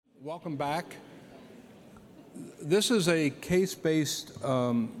Welcome back. This is a case-based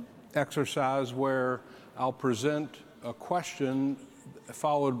exercise where I'll present a question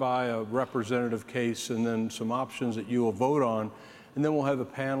followed by a representative case and then some options that you will vote on, and then we'll have the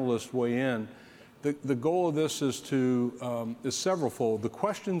panelists weigh in. The goal of this is severalfold. The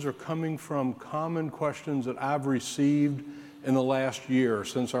questions are coming from common questions that I've received in the last year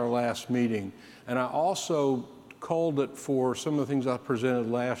since our last meeting. And I also culled it for some of the things I presented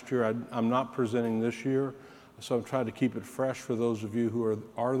last year. I'm not presenting this year, so I'm trying to keep it fresh for those of you who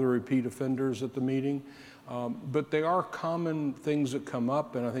are the repeat offenders at the meeting. But they are common things that come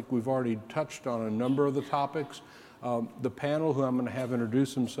up, and I think we've already touched on a number of the topics. The panel, who I'm going to have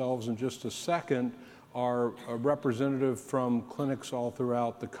introduce themselves in just a second, are a representative from clinics all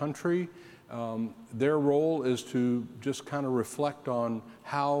throughout the country. Their role is to just kind of reflect on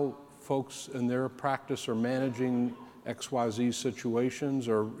how folks in their practice are managing XYZ situations,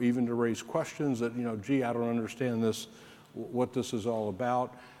 or even to raise questions that, gee, I don't understand this, what this is all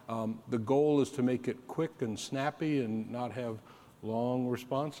about. The goal is to make it quick and snappy and not have long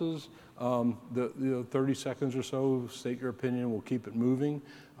responses. 30 seconds or so, state your opinion, we'll keep it moving.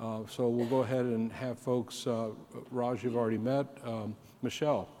 So we'll go ahead and have folks, Raj, you've already met,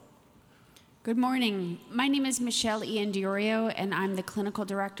 Michelle. Good morning. My name is Michelle Iandiorio, and I'm the clinical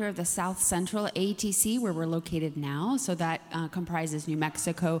director of the South Central ATC, where we're located now. So that comprises New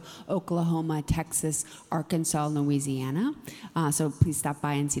Mexico, Oklahoma, Texas, Arkansas, and Louisiana. So please stop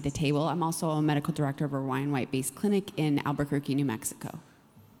by and see the table. I'm also a medical director of a Ryan White-based clinic in Albuquerque, New Mexico.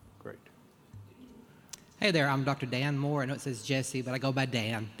 Great. Hey there, I'm Dr. Dan Moore. I know it says Jesse, but I go by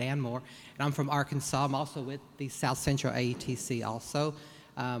Dan Moore. And I'm from Arkansas. I'm also with the South Central ATC also.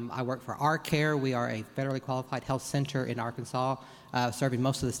 I work for Our Care. We are a federally qualified health center in Arkansas, serving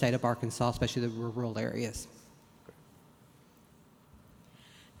most of the state of Arkansas, especially the rural areas.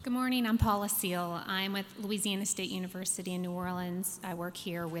 Good morning, I'm Paula Seal. I'm with Louisiana State University in New Orleans. I work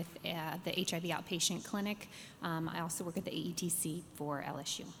here with the HIV outpatient clinic. I also work at the AETC for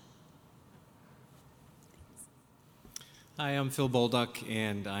LSU. Hi, I'm Phil Bolduck,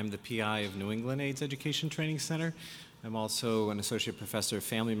 and I'm the PI of New England AIDS Education Training Center. I'm also an associate professor of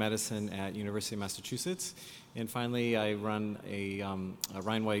family medicine at University of Massachusetts. And finally, I run a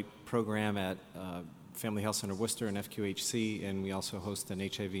Ryan White program at Family Health Center Worcester and FQHC, and we also host an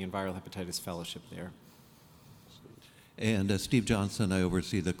HIV and viral hepatitis fellowship there. And Steve Johnson, I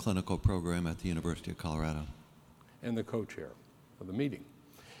oversee the clinical program at the University of Colorado. And the co-chair of the meeting.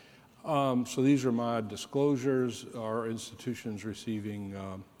 So these are my disclosures. Our institution's receiving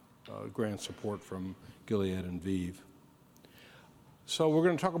grant support from Gilead and ViiV. So we're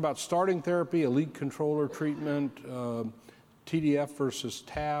going to talk about starting therapy, elite controller treatment, TDF versus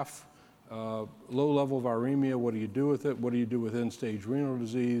TAF, low level viremia, what do you do with it? What do you do with end-stage renal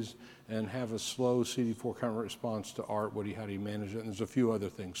disease? And have a slow CD4 count response to ART, how do you manage it? And there's a few other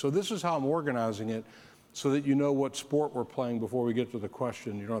things. So this is how I'm organizing it so that you know what sport we're playing before we get to the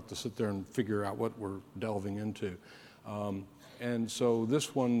question. You don't have to sit there and figure out what we're delving into. And so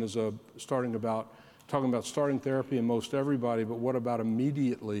this one is talking about starting therapy in most everybody, but what about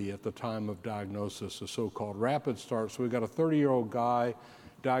immediately at the time of diagnosis, the so-called rapid start? So we got a 30-year-old guy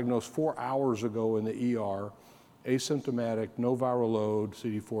diagnosed 4 hours ago in the ER, asymptomatic, no viral load,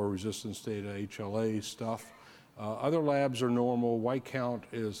 CD4 resistance data, HLA stuff. Other labs are normal. White count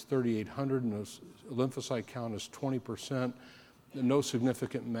is 3,800, and the lymphocyte count is 20%. No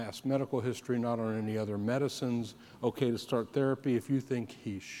significant mass medical history, not on any other medicines. Okay to start therapy if you think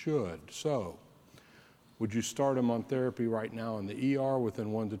he should. So, would you start him on therapy right now in the ER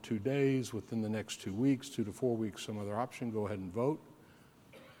within 1 to 2 days, within the next 2 weeks, 2 to 4 weeks, some other option? Go ahead and vote.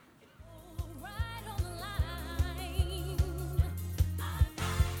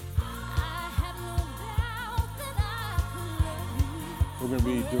 We're going to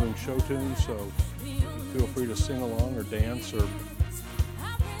be doing show tunes, so feel free to sing along or dance or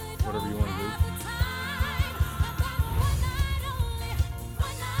whatever you want to do.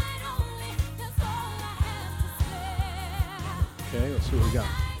 Okay, let's see what we got.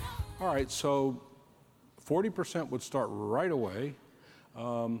 All right, so 40% would start right away.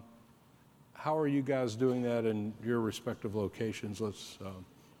 How are you guys doing that in your respective locations? Let's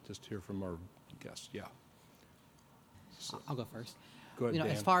just hear from our guests. Yeah. I'll go first. Go ahead, Dan.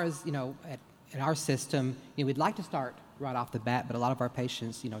 As far as, in our system, we'd like to start right off the bat, but a lot of our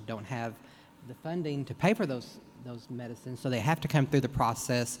patients, don't have the funding to pay for those medicines, so they have to come through the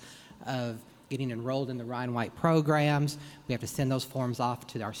process of getting enrolled in the Ryan White programs. We have to send those forms off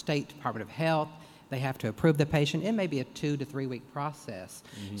to our state Department of Health. They have to approve the patient. It may be a 2 to 3 week process.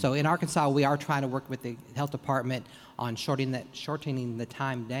 So in Arkansas, we are trying to work with the health department on shortening the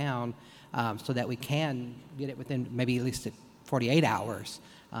time down so that we can get it within maybe at least 48 hours.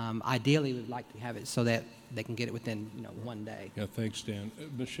 Ideally, we'd like to have it so that they can get it within 1 day. Yeah, thanks, Dan.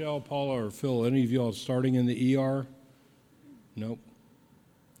 Michelle, Paula, or Phil, any of y'all starting in the ER? Nope.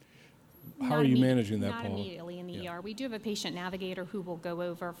 How are you managing that, Paula? Not immediately in the ER. We do have a patient navigator who will go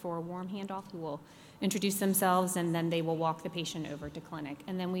over for a warm handoff, who will introduce themselves, and then they will walk the patient over to clinic.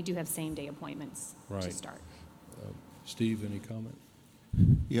 And then we do have same-day appointments to start. Steve, any comment?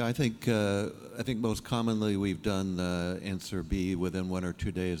 Yeah, I think most commonly we've done answer B within 1 or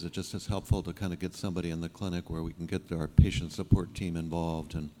 2 days. It just is helpful to kind of get somebody in the clinic where we can get our patient support team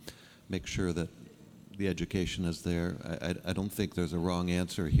involved and make sure that the education is there. I don't think there's a wrong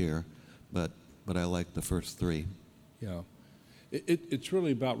answer here, but I like the first 3. Yeah. It's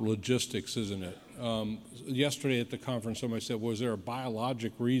really about logistics, isn't it? Yesterday at the conference, somebody said, was there a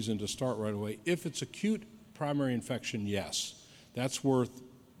biologic reason to start right away? If it's acute primary infection, yes. That's worth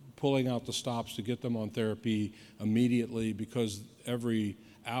pulling out the stops to get them on therapy immediately, because every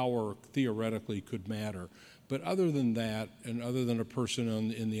hour theoretically could matter. But other than that, and other than a person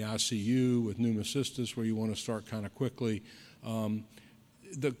in the ICU with pneumocystis where you want to start kind of quickly,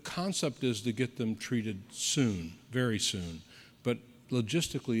 the concept is to get them treated soon, very soon. But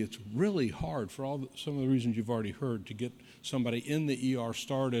logistically, it's really hard for some of the reasons you've already heard to get somebody in the ER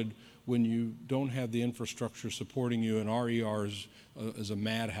started when you don't have the infrastructure supporting you, and our ER is a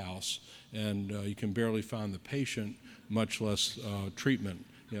madhouse, and you can barely find the patient, much less treatment.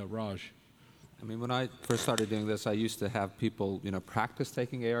 Yeah, Raj. I mean, when I first started doing this, I used to have people, practice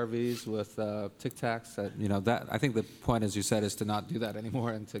taking ARVs with Tic Tacs. That I think the point, as you said, is to not do that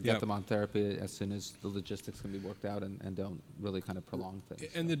anymore and to get them on therapy as soon as the logistics can be worked out and don't really kind of prolong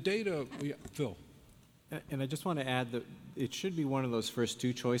things. And the data, Phil. And I just want to add that it should be one of those first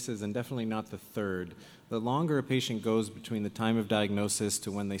 2 choices and definitely not the third. The longer a patient goes between the time of diagnosis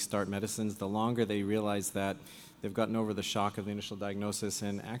to when they start medicines, the longer they realize that they've gotten over the shock of the initial diagnosis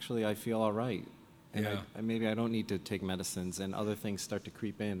and actually I feel all right. And maybe I don't need to take medicines, and other things start to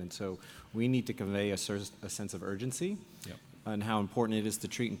creep in. And so we need to convey a sense of urgency and how important it is to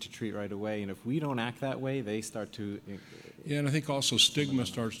treat and to treat right away. And if we don't act that way, they start to... Yeah, and I think also stigma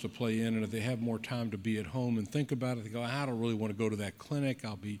starts to play in, and if they have more time to be at home and think about it, they go, I don't really want to go to that clinic.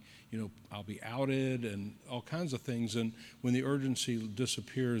 I'll be outed and all kinds of things. And when the urgency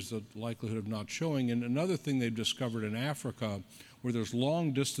disappears, the likelihood of not showing. And another thing they've discovered in Africa, where there's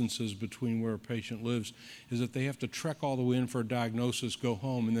long distances between where a patient lives, is that they have to trek all the way in for a diagnosis, go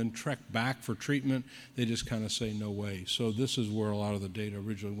home, and then trek back for treatment. They just kind of say no way. So this is where a lot of the data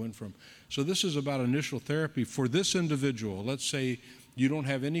originally went from. So this is about initial therapy for this individual. Let's say you don't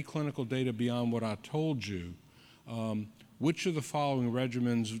have any clinical data beyond what I told you. Which of the following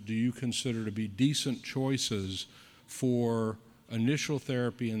regimens do you consider to be decent choices for initial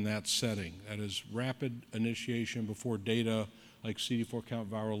therapy in that setting? That is rapid initiation before data like CD4 count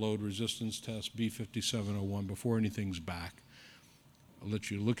viral load resistance test, B5701, before anything's back. I'll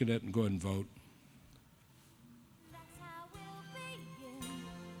let you look at it and go ahead and vote. That's how we'll begin,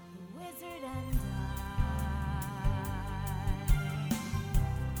 the wizard and I.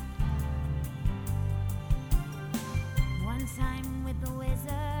 One time with the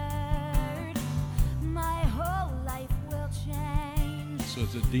wizard, my whole life will change. So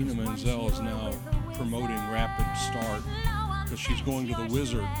it's Adina Menzel is now promoting rapid start, because she's going to the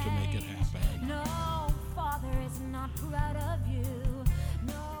wizard to make it happen. No, Father is not proud of you.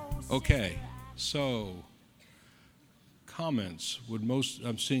 No. Okay, so comments.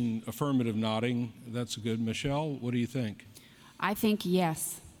 I'm seeing affirmative nodding. That's good. Michelle, what do you think? I think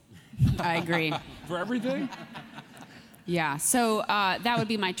yes. I agree. For everything? Yeah, so that would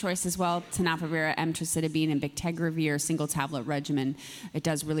be my choice as well. Tenofovir, emtricitabine, and bictegravir single tablet regimen. It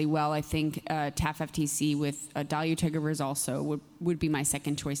does really well. I think TAF-FTC with dolutegravir also would be my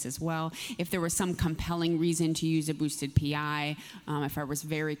second choice as well. If there was some compelling reason to use a boosted PI, if I was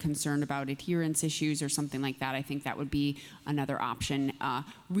very concerned about adherence issues or something like that, I think that would be another option.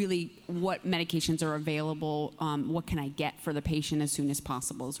 Really, what medications are available, what can I get for the patient as soon as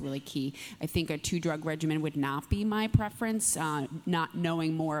possible is really key. I think a 2-drug regimen would not be my preference, not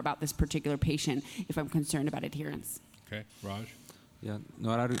knowing more about this particular patient if I'm concerned about adherence. Okay, Raj? Yeah, no,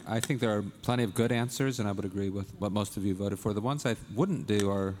 I think there are plenty of good answers, and I would agree with what most of you voted for. The ones I wouldn't do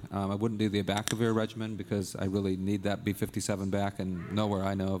are, I wouldn't do the abacavir regimen because I really need that B57 back, and nowhere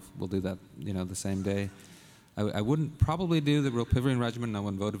I know of will do that, the same day. I wouldn't probably do the rilpivirine regimen. No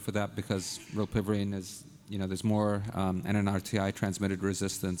one voted for that because rilpivirine is, there's more NNRTI transmitted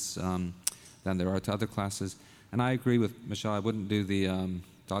resistance. than there are to other classes. And I agree with Michelle. I wouldn't do the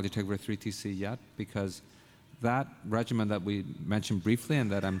dolutegravir 3TC yet, because that regimen that we mentioned briefly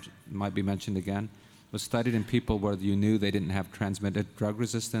and that might be mentioned again was studied in people where you knew they didn't have transmitted drug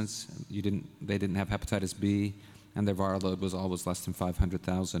resistance, they didn't have hepatitis B, and their viral load was always less than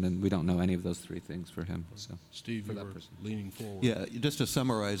 500,000, and we don't know any of those three things for him. So, Steve, you were leaning forward. Yeah, just to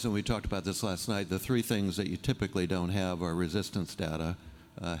summarize, and we talked about this last night, the three things that you typically don't have are resistance data,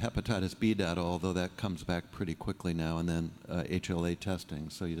 hepatitis B data, although that comes back pretty quickly now, and then HLA testing.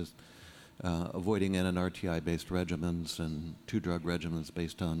 So you just avoiding NNRTI-based regimens and two-drug regimens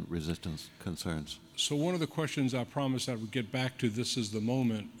based on resistance concerns. So one of the questions I promised I would get back to, this is the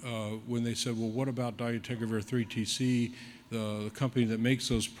moment, when they said, well, what about dolutegravir 3TC? The company that makes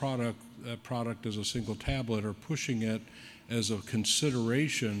that product as a single tablet are pushing it as a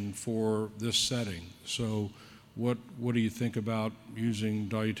consideration for this setting. So what do you think about using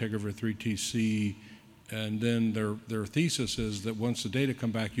dolutegravir 3TC? And then their thesis is that once the data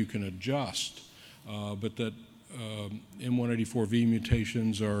come back, you can adjust, but that M184V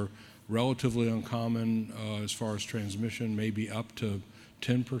mutations are relatively uncommon as far as transmission, maybe up to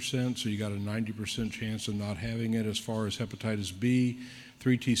 10%, so you got a 90% chance of not having it. As far as hepatitis B,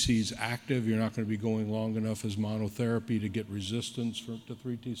 3TC is active. You're not going to be going long enough as monotherapy to get resistance to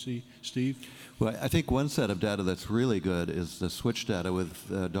 3TC. Steve? Well, I think one set of data that's really good is the switch data with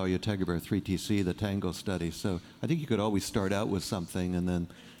dolutegravir 3TC, the TANGO study. So I think you could always start out with something, and then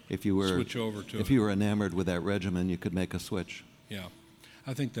if you were switch over to if you were enamored with that regimen, you could make a switch. Yeah,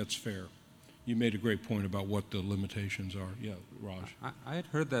 I think that's fair. You made a great point about what the limitations are. Yeah, Raj. I had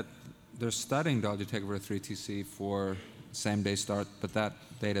heard that they're studying dolutegravir 3TC for same-day start, but that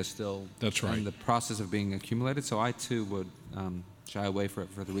data is still in the process of being accumulated. So I too would shy away for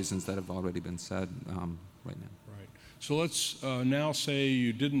the reasons that have already been said right now. Right. So let's now say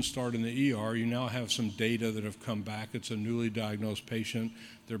you didn't start in the ER. You now have some data that have come back. It's a newly diagnosed patient.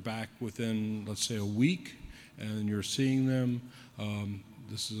 They're back within, let's say, a week, and you're seeing them.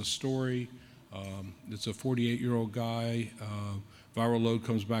 This is a story. It's a 48-year-old guy. Viral load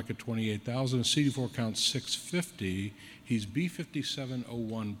comes back at 28,000. CD4 count 650. He's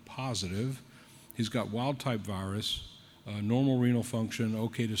B5701 positive. He's got wild-type virus, normal renal function,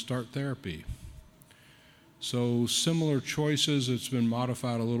 okay to start therapy. So similar choices. It's been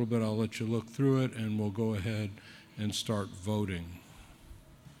modified a little bit. I'll let you look through it, and we'll go ahead and start voting.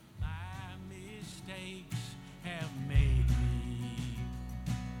 My mistakes have made me,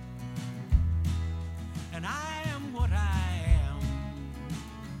 and I am what I am.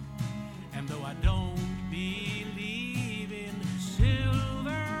 And though I don't believe in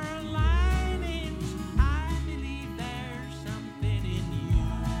silver linings, I believe there's something in you.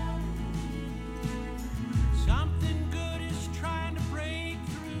 Something good is trying to break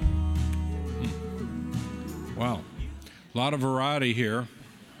through. Wow. A lot of variety here.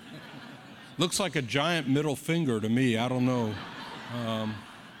 Looks like a giant middle finger to me. I don't know.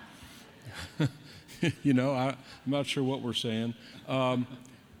 You know, I'm not sure what we're saying.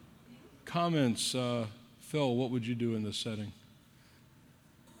 Comments, Phil, what would you do in this setting?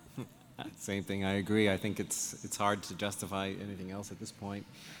 Same thing, I agree. I think it's hard to justify anything else at this point.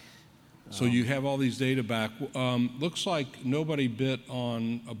 So you have all these data back. Looks like nobody bit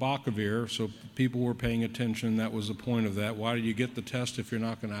on abacavir, so people were paying attention. That was the point of that. Why did you get the test if you're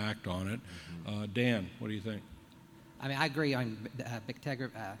not going to act on it? Dan, what do you think? I mean, I agree on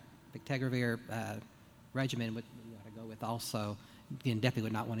bictegravir regimen. What you ought to go with also. You definitely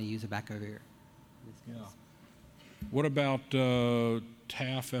would not want to use abacavir. Yeah. What about TAF,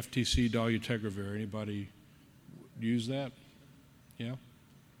 FTC, dolutegravir? Anybody use that? Yeah?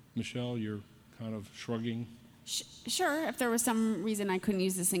 Michelle, you're kind of shrugging. Sure. If there was some reason I couldn't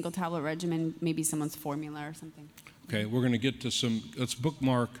use the single tablet regimen, maybe someone's formula or something. Okay, we're going to get to some. Let's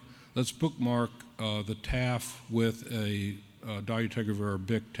bookmark the TAF with a dolutegravir or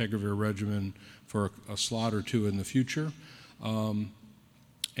bictegravir regimen for a slot or two in the future.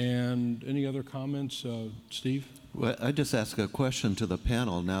 And any other comments, Steve? Well, I just ask a question to the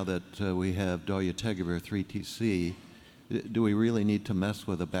panel now that we have dolutegravir 3TC. Do we really need to mess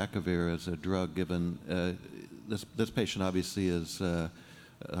with abacavir as a drug, given this patient obviously is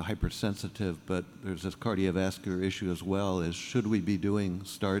hypersensitive, but there's this cardiovascular issue as well? Should we be doing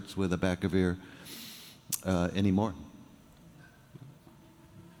starts with abacavir anymore?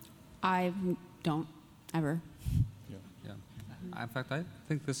 I don't ever. In fact, I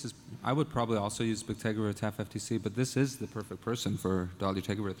think I would probably also use bictegravir TAF FTC, but this is the perfect person for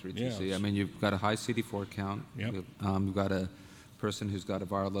dolutegravir 3TC. Yeah, I mean, you've got a high CD4 count. Yep. You've got a person who's got a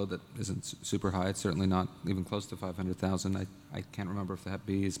viral load that isn't super high. It's certainly not even close to 500,000. I can't remember if the Hep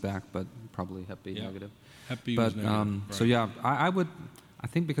B is back, but probably Hep B negative. Hep B was negative. So yeah, I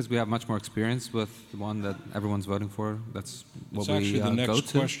think because we have much more experience with the one that everyone's voting for, that's what we go to. It's actually the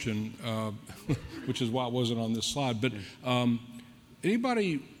next question, which is why it wasn't on this slide. But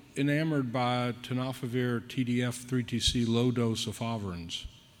anybody enamored by tenofovir TDF 3TC low dose efavirenz?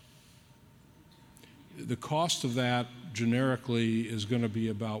 The cost of that generically is going to be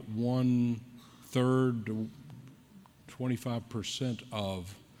about 1/3 to 25%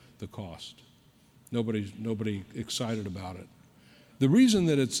 of the cost. Nobody excited about it. The reason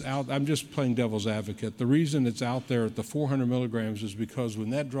that it's out, I'm just playing devil's advocate, the reason it's out there at the 400 milligrams is because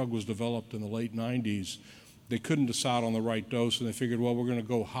when that drug was developed in the late 90s, they couldn't decide on the right dose, and they figured, well, we're going to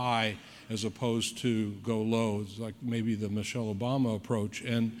go high as opposed to go low. It's like maybe the Michelle Obama approach.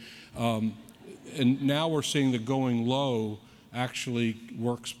 And now we're seeing that going low actually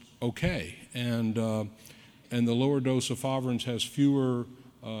works okay. And the lower dose of efavirenz has fewer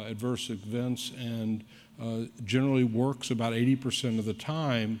adverse events and generally works about 80% of the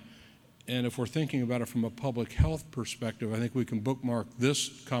time. And if we're thinking about it from a public health perspective, I think we can bookmark this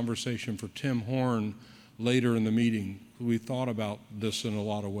conversation for Tim Horn later in the meeting. We thought about this in a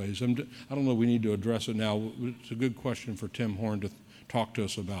lot of ways. I don't know if we need to address it now. It's a good question for Tim Horn to talk to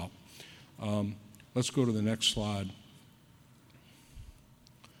us about. Let's go to the next slide.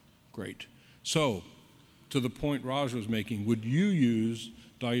 Great. So, to the point Raj was making, would you use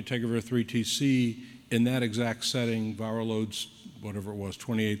dolutegravir 3TC in that exact setting, viral loads, whatever it was,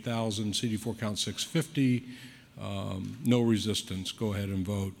 28,000, CD4 count 650, no resistance? Go ahead and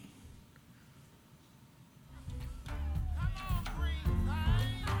vote.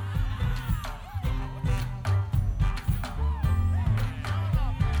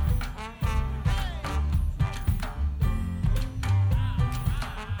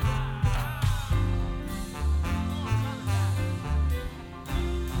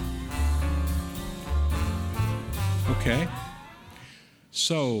 Okay.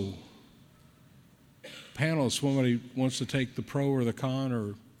 So, panel, somebody wants to take the pro or the con,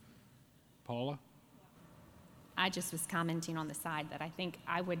 or Paula? I just was commenting on the side that I think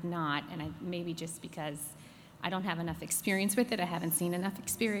I would not, and maybe just because I don't have enough experience with it, I haven't seen enough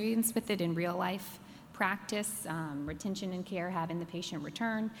experience with it in real life practice, retention and care, having the patient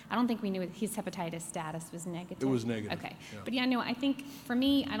return. I don't think we knew his hepatitis status was negative. It was negative. Okay. Yeah. But yeah, no, I think for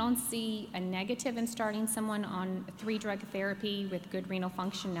me, I don't see a negative in starting someone on 3-drug therapy with good renal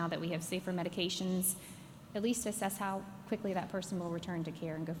function now that we have safer medications. At least assess how quickly that person will return to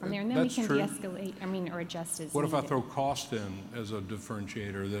care and go from there. And then That's we can true. de-escalate, or adjust as What if I needed. throw cost in as a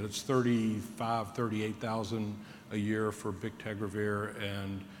differentiator, that it's $35,000, $38,000 a year for bictegravir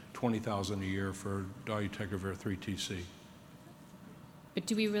and $20,000 a year for dolutegravir 3TC? But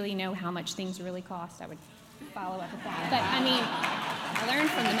do we really know how much things really cost? I would follow up with that. But I mean, I learned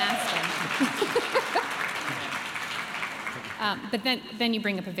from the master. But then you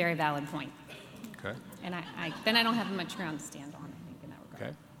bring up a very valid point. Okay. And I don't have much ground to stand on, I think, in that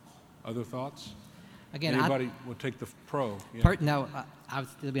regard. Okay. Other thoughts? Again, Anybody will take the pro? Yeah. No, I would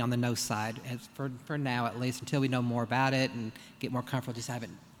still be on the no side for now, at least, until we know more about it and get more comfortable.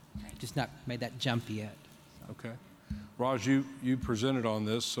 Just not made that jump yet. Okay. Raj, you presented on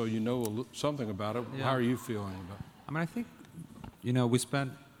this, so you know something about it. Yeah. How are you feeling about it? I mean, I think, we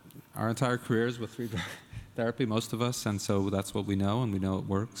spent our entire careers with 3-drug therapy, most of us, and so that's what we know, and we know it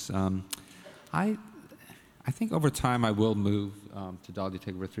works. I think over time I will move to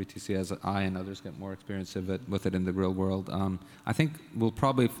dolutegravir 3TC as I and others get more experience with it in the real world. I think we'll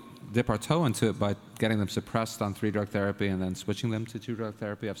probably dip our toe into it by getting them suppressed on 3-drug therapy and then switching them to 2-drug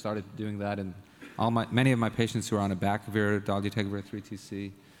therapy. I've started doing that in many of my patients who are on abacavir, dolutegravir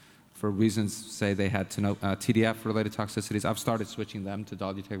 3TC, for reasons, say they had TDF-related toxicities. I've started switching them to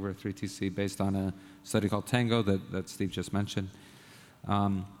dolutegravir 3TC based on a study called Tango that Steve just mentioned.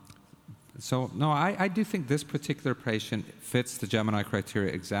 So, no, I do think this particular patient fits the Gemini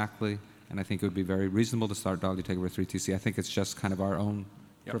criteria exactly, and I think it would be very reasonable to start dolutegravir 3TC. I think it's just kind of our own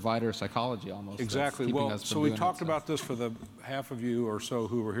provider psychology almost. Exactly. Well, so we talked about this for the half of you or so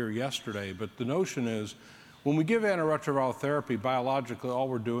who were here yesterday, but the notion is when we give antiretroviral therapy, biologically all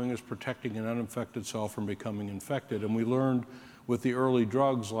we're doing is protecting an uninfected cell from becoming infected, and we learned with the early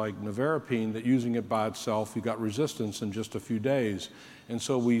drugs like nevirapine that using it by itself, you got resistance in just a few days. And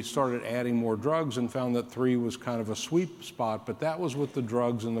so we started adding more drugs and found that 3 was kind of a sweet spot, but that was with the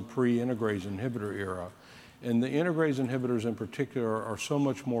drugs in the pre-integrase inhibitor era. And the integrase inhibitors in particular are so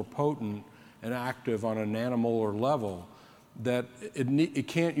much more potent and active on a nanomolar level that it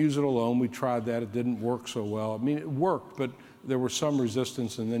can't use it alone. We tried that. It didn't work so well. I mean, it worked, but there was some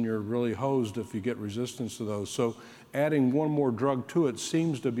resistance, and then you're really hosed if you get resistance to those. So adding one more drug to it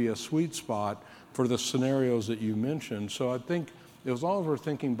seems to be a sweet spot for the scenarios that you mentioned. So I think as long as we're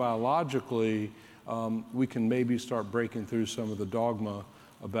thinking biologically, we can maybe start breaking through some of the dogma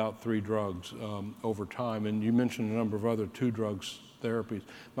about 3 drugs over time. And you mentioned a number of other 2 drugs therapies.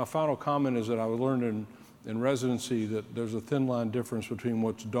 My final comment is that I learned in residency that there's a thin line difference between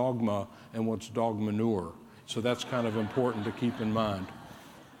what's dogma and what's dogmanure. So that's kind of important to keep in mind.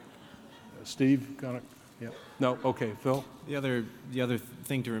 Steve, got it? Yeah. No. Okay. Phil. The other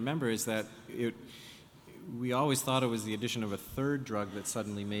thing to remember is that we always thought it was the addition of a 3rd drug that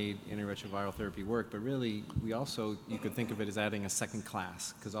suddenly made antiretroviral therapy work, but really you could think of it as adding a 2nd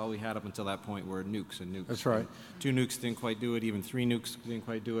class, because all we had up until that point were nukes and nukes. That's right. 2 nukes didn't quite do it, even 3 nukes didn't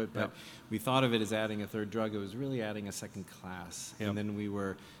quite do it, but we thought of it as adding a 3rd drug. It was really adding a 2nd class. Yep. And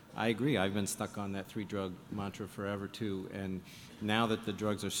then I agree, I've been stuck on that 3-drug mantra forever too, and now that the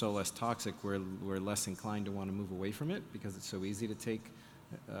drugs are so less toxic, we're less inclined to want to move away from it, because it's so easy to take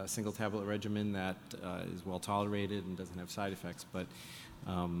a single tablet regimen that is well tolerated and doesn't have side effects. But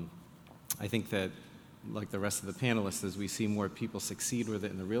I think that, like the rest of the panelists, as we see more people succeed with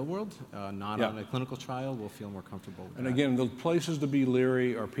it in the real world, not on a clinical trial, we'll feel more comfortable with that. And again, the places to be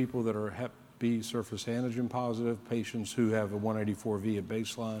leery are people that are Hep B surface antigen positive, patients who have a 184V at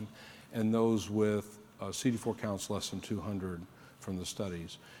baseline, and those with CD4 counts less than 200 from the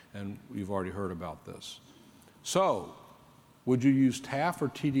studies. And you've already heard about this. So, would you use TAF or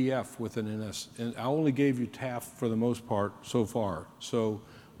TDF with an NS? And I only gave you TAF for the most part so far. So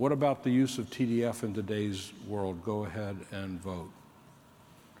what about the use of TDF in today's world? Go ahead and vote.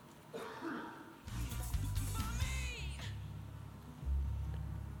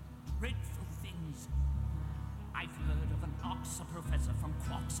 Dreadful things. I've heard of an Oxford professor from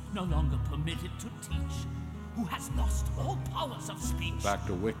Quarks, no longer permitted to teach, who has lost all powers of speech. Back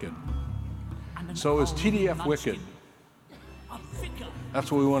to wicked. So is TDF wicked? That's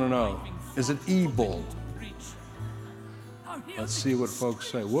what we want to know. Is it evil? Let's see what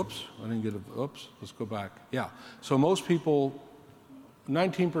folks say. Whoops, I didn't get a, oops, let's go back. Yeah, so most people,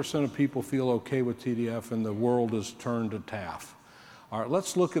 19% of people feel okay with TDF, and the world is turned to TAF. All right,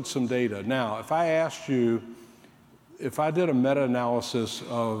 let's look at some data. Now, if I asked you, if I did a meta-analysis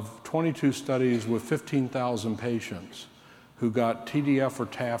of 22 studies with 15,000 patients who got TDF or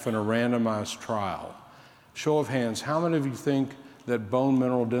TAF in a randomized trial, show of hands, how many of you think that bone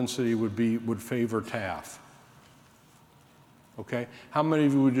mineral density would favor TAF? Okay, how many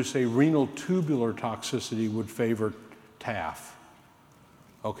of you would just say renal tubular toxicity would favor TAF?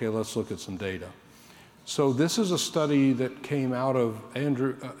 Okay, let's look at some data. So this is a study that came out of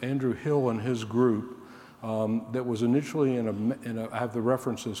Andrew Hill and his group that was initially I have the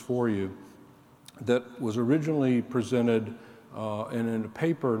references for you, that was originally presented in a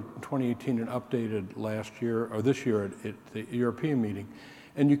paper in 2018 and updated last year, or this year at the European meeting.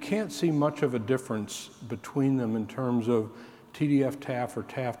 And you can't see much of a difference between them in terms of TDF, TAF, or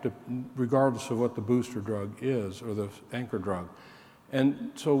TAF, regardless of what the booster drug is, or the anchor drug.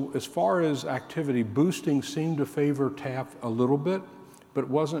 And so as far as activity, boosting seemed to favor TAF a little bit, but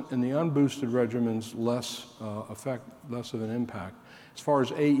wasn't in the unboosted regimens less of an impact. As far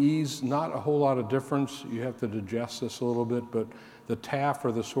as AEs, not a whole lot of difference. You have to digest this a little bit, but the TAF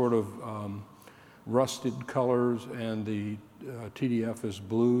are the sort of rusted colors, and the TDF is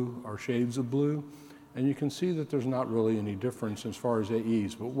blue, or shades of blue. And you can see that there's not really any difference as far as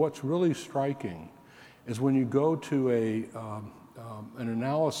AEs. But what's really striking is when you go to an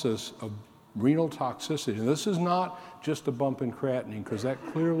analysis of renal toxicity, and this is not just a bump in creatinine, because that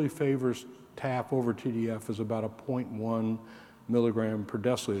clearly favors TAF over TDF is about a 0.1 milligram per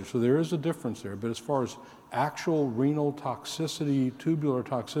deciliter. So there is a difference there. But as far as actual renal toxicity, tubular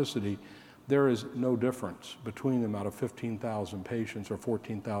toxicity, there is no difference between them out of 15,000 patients, or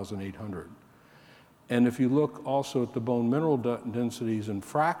 14,800. And if you look also at the bone mineral densities and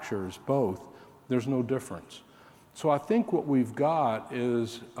fractures, both, there's no difference. So I think what we've got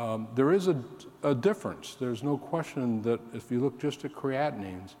is there is a difference. There's no question that if you look just at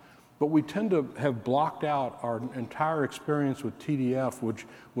creatinines, but we tend to have blocked out our entire experience with TDF, which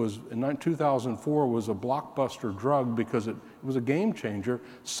was in 2004 was a blockbuster drug because it was a game changer.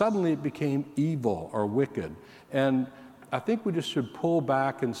 Suddenly it became evil or wicked. And I think we just should pull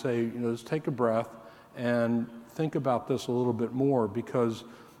back and say, let's take a breath and think about this a little bit more, because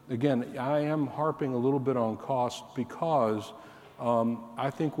again, I am harping a little bit on cost because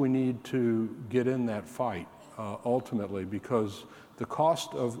I think we need to get in that fight ultimately, because the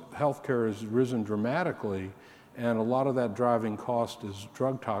cost of healthcare has risen dramatically, And a lot of that driving cost is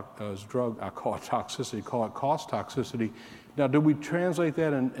I call it toxicity, call it cost toxicity. Now, do we translate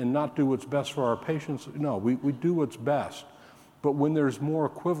that and not do what's best for our patients? No, we do what's best. But when there's more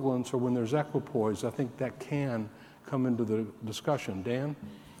equivalence or when there's equipoise, I think that can come into the discussion. Dan?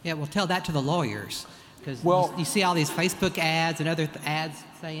 Yeah, well, tell that to the lawyers. Because you see all these Facebook ads and other ads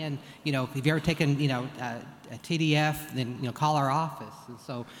saying, if you've ever taken, a TDF, then, call our office. And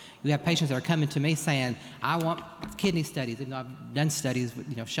so we have patients that are coming to me saying, I want kidney studies. Even though I've done studies,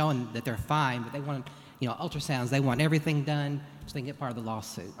 showing that they're fine, but they want, ultrasounds. They want everything done so they can get part of the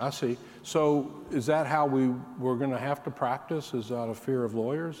lawsuit. I see. So is that how we're going to have to practice, is out of fear of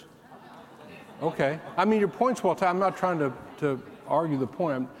lawyers? Okay. I mean, your point's well taken. I'm not trying to argue the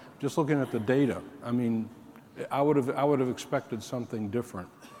point. I'm just looking at the data. I mean, I would have expected something different.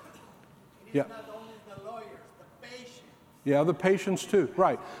 Yeah. Not only the lawyers, the patients. Yeah, the patients too.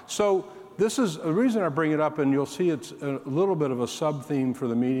 Right. So this is a reason I bring it up, and you'll see it's a little bit of a sub-theme for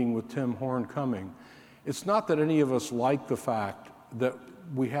the meeting with Tim Horn coming. It's not that any of us like the fact that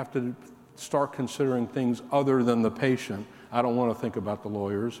we have to start considering things other than the patient. I don't want to think about the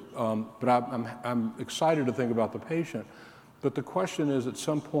lawyers, but I'm excited to think about the patient. But the question is, at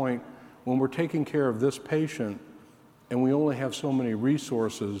some point, when we're taking care of this patient and we only have so many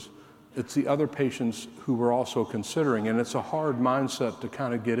resources, it's the other patients who we're also considering. And it's a hard mindset to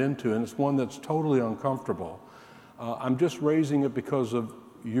kind of get into, and it's one that's totally uncomfortable. I'm just raising it because of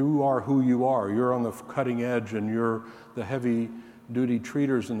you are who you are. You're on the cutting edge, and you're the heavy-duty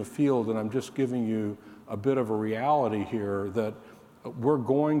treaters in the field, and I'm just giving you a bit of a reality here that we're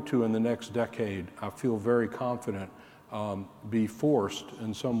going to, in the next decade, I feel very confident, be forced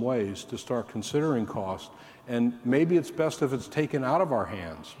in some ways to start considering cost. And maybe it's best if it's taken out of our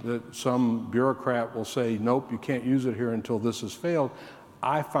hands, that some bureaucrat will say, nope, you can't use it here until this has failed.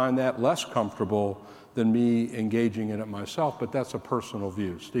 I find that less comfortable than me engaging in it myself, but that's a personal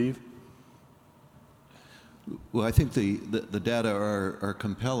view. Steve? Well, I think the data are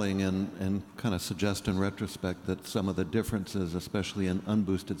compelling and kind of suggest in retrospect that some of the differences, especially in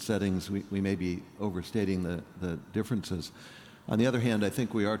unboosted settings, we may be overstating the differences. On the other hand, I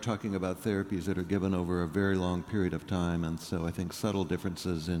think we are talking about therapies that are given over a very long period of time, and so I think subtle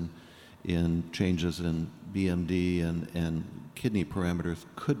differences in changes in BMD and kidney parameters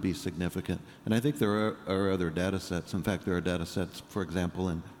could be significant. And I think there are other data sets. In fact, there are data sets, for example,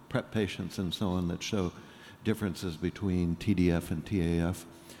 in PrEP patients and so on, that show differences between TDF and TAF.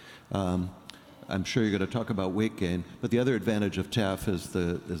 I'm sure you're going to talk about weight gain, but the other advantage of TAF is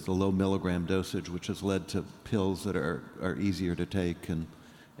the low milligram dosage, which has led to pills that are easier to take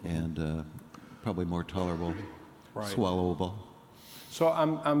and probably more tolerable, right, swallowable. So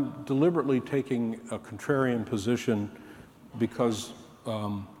I'm deliberately taking a contrarian position because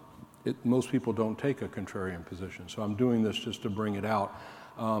most people don't take a contrarian position. So I'm doing this just to bring it out.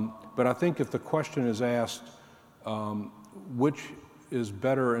 But I think if the question is asked, which is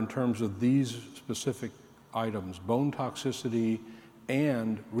better in terms of these specific items, bone toxicity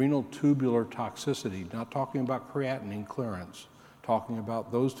and renal tubular toxicity, not talking about creatinine clearance, talking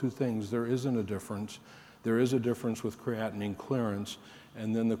about those two things, there isn't a difference. There is a difference with creatinine clearance.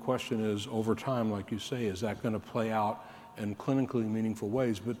 And then the question is, over time, like you say, is that going to play out in clinically meaningful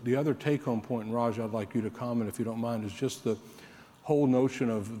ways? But the other take-home point, and Raj, I'd like you to comment if you don't mind, is just the whole notion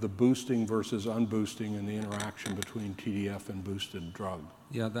of the boosting versus unboosting and the interaction between TDF and boosted drug.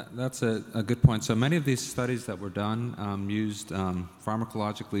 Yeah, that's a good point. So many of these studies that were done used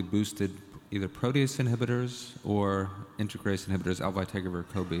pharmacologically boosted either protease inhibitors or integrase inhibitors, elvitegravir,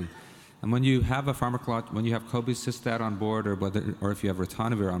 Cobi. And when you have when you have cobicistat on board, or if you have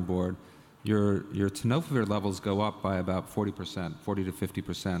ritonavir on board, your tenofovir levels go up by about 40%, 40 to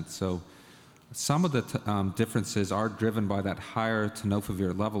 50%. So some of the differences are driven by that higher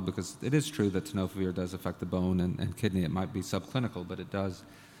tenofovir level, because it is true that tenofovir does affect the bone and kidney. It might be subclinical, but it does.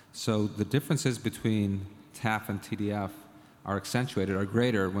 So the differences between TAF and TDF are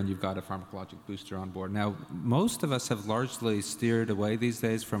greater when you've got a pharmacologic booster on board. Now, most of us have largely steered away these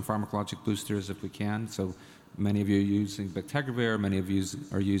days from pharmacologic boosters if we can. So many of you are using bictegravir, many of you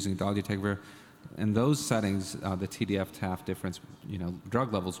are using dolutegravir. In those settings, the TDF-TAF difference,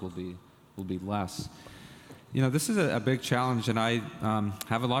 drug levels will be less. This is a big challenge, and I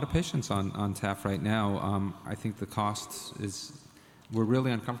have a lot of patients on TAF right now. I think the cost we're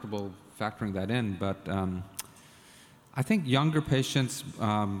really uncomfortable factoring that in, but I think younger patients,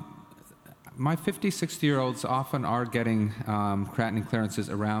 my 50, 60-year-olds often are getting creatinine clearances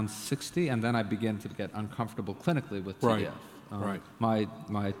around 60, and then I begin to get uncomfortable clinically with TDF. Right. My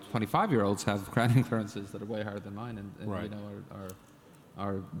 25-year-olds have creatinine clearances that are way higher than mine, and right, are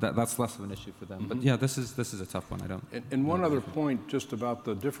that's less of an issue for them. But yeah, this is a tough one. I don't. And one other point just about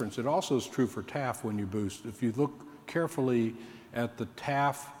the difference. It also is true for TAF when you boost. If you look carefully at the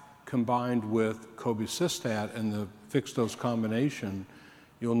TAF combined with cobicistat and the fixed dose combination,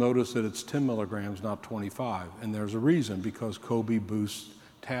 you'll notice that it's 10 milligrams, not 25. And there's a reason, because Cobi boosts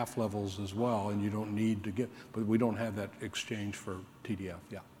TAF levels as well, and you don't need to get, but we don't have that exchange for TDF,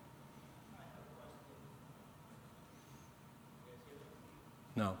 yeah.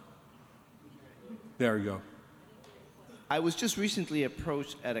 No. There you go. I was just recently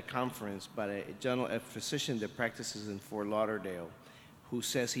approached at a conference by a physician that practices in Fort Lauderdale, who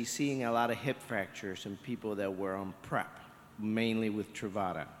says he's seeing a lot of hip fractures in people that were on PrEP, mainly with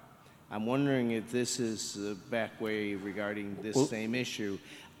Truvada. I'm wondering if this is a back way regarding this same issue.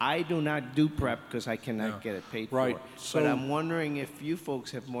 I do not do PrEP because I cannot get it paid for. But I'm wondering if you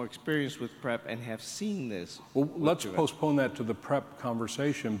folks have more experience with PrEP and have seen this. Well, let's postpone that to the PrEP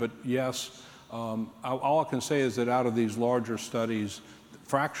conversation. But yes, all I can say is that out of these larger studies,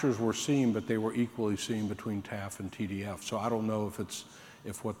 fractures were seen, but they were equally seen between TAF and TDF. So I don't know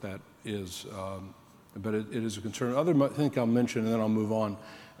if what that is, but it is a concern. Other thing I'll mention, and then I'll move on,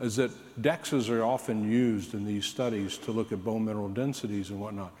 is that DEXAs are often used in these studies to look at bone mineral densities and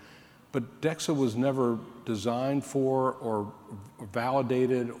whatnot. But DEXA was never designed for or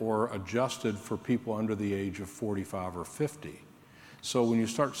validated or adjusted for people under the age of 45 or 50. So when you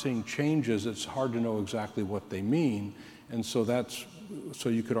start seeing changes, it's hard to know exactly what they mean. And so so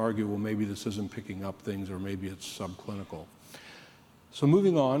you could argue, well, maybe this isn't picking up things, or maybe it's subclinical. So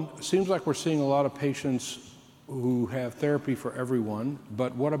moving on, it seems like we're seeing a lot of patients who have therapy for everyone,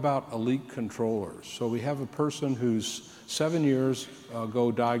 but what about elite controllers? So we have a person who's 7 years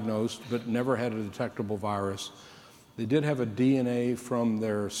ago diagnosed, but never had a detectable virus. They did have a DNA from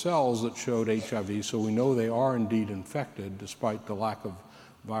their cells that showed HIV, so we know they are indeed infected, despite the lack of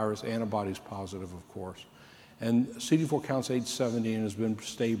virus antibodies positive, of course. And CD4 count's 870 and has been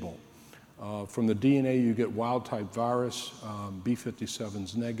stable. From the DNA, you get wild-type virus,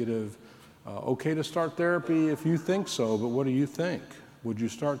 B57's negative. Okay to start therapy if you think so, but what do you think? Would you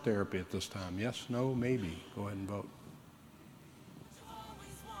start therapy at this time? Yes, no, maybe? Go ahead and vote.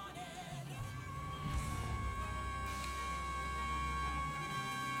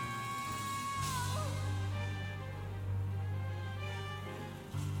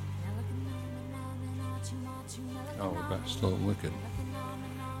 Oh, that's still wicked.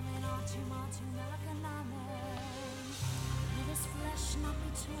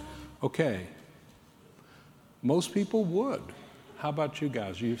 Okay. Most people would. How about you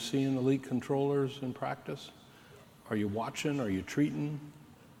guys? You've seen elite controllers in practice? Are you watching? Are you treating?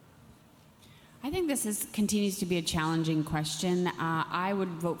 I think this continues to be a challenging question. I would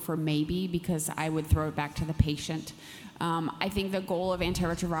vote for maybe, because I would throw it back to the patient. I think the goal of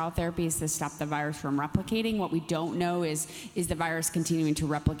antiretroviral therapy is to stop the virus from replicating. What we don't know is the virus continuing to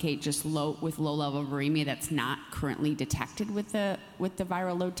replicate just with low level of viremia that's not currently detected with the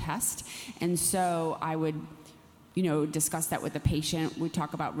viral load test. And so I would, discuss that with the patient. We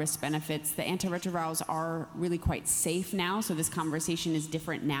talk about risk benefits. The antiretrovirals are really quite safe now, so this conversation is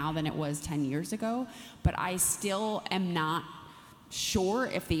different now than it was 10 years ago. But I still am not sure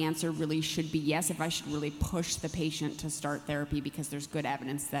if the answer really should be yes, if I should really push the patient to start therapy, because there's good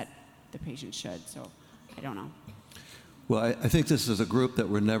evidence that the patient should. So I don't know. Well, I think this is a group that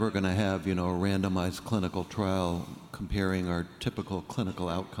we're never going to have, a randomized clinical trial comparing our typical clinical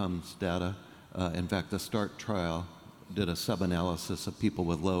outcomes data. In fact, the START trial did a sub-analysis of people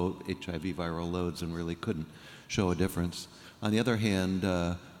with low HIV viral loads and really couldn't show a difference. On the other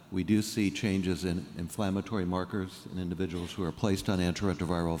hand, we do see changes in inflammatory markers in individuals who are placed on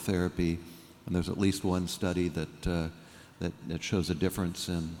antiretroviral therapy, and there's at least one study that shows a difference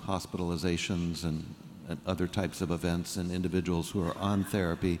in hospitalizations and other types of events in individuals who are on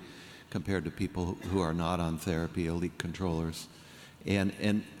therapy compared to people who are not on therapy, elite controllers.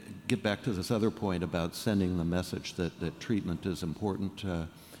 And get back to this other point about sending the message that treatment is important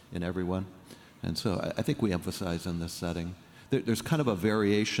in everyone. And so I think we emphasize in this setting. There's kind of a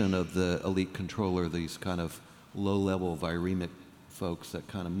variation of the elite controller, these kind of low-level viremic folks that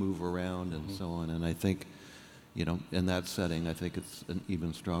kind of move around and so on. And I think, in that setting, I think it's an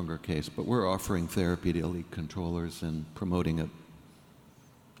even stronger case. But we're offering therapy to elite controllers and promoting it.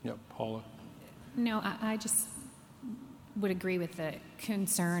 Yep, Paula? No, I just would agree with the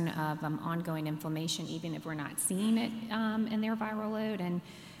concern of ongoing inflammation, even if we're not seeing it in their viral load. And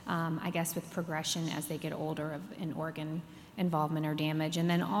I guess with progression as they get older of an organ involvement or damage. And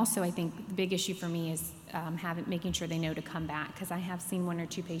then also, I think the big issue for me is making sure they know to come back, because I have seen one or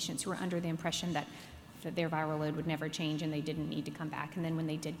two patients who are under the impression that that their viral load would never change and they didn't need to come back. And then when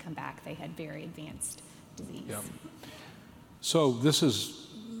they did come back, they had very advanced disease. Yep. So this is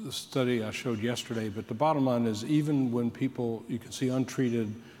the study I showed yesterday, but the bottom line is even when people, you can see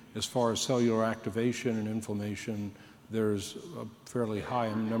untreated as far as cellular activation and inflammation, there's a fairly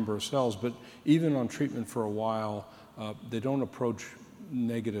high number of cells, but even on treatment for a while, they don't approach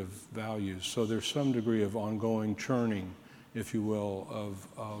negative values. So there's some degree of ongoing churning, if you will,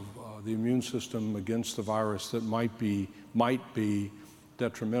 of the immune system against the virus that might be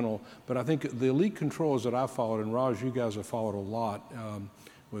detrimental. But I think the elite controllers that I've followed, and Raj, you guys have followed a lot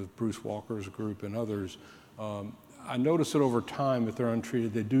with Bruce Walker's group and others, I notice that over time, if they're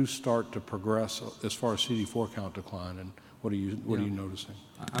untreated, they do start to progress as far as CD4 count decline. And what are you noticing?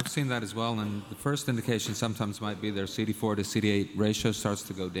 I've seen that as well, and the first indication sometimes might be their CD4 to CD8 ratio starts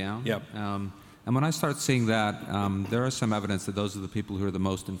to go down. Yep. And when I start seeing that, there is some evidence that those are the people who are the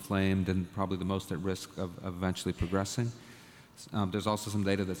most inflamed and probably the most at risk of eventually progressing. There's also some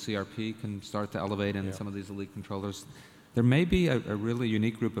data that CRP can start to elevate in some of these elite controllers. There may be a really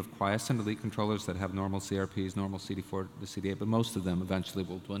unique group of quiescent elite controllers that have normal CRPs, normal CD4 to CD8, but most of them eventually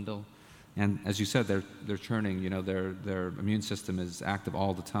will dwindle. And as you said, they're churning. You know, their immune system is active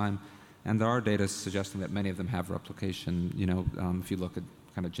all the time, and there are data suggesting that many of them have replication. You know, if you look at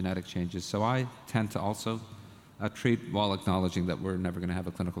kind of genetic changes. So I tend to also treat while acknowledging that we're never going to have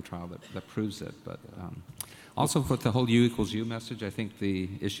a clinical trial that proves it. But also with the whole U equals U message, I think the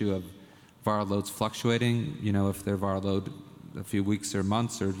issue of viral loads fluctuating, you know, if their viral load a few weeks or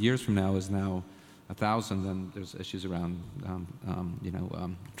months or years from now is now 1,000, then there's issues around,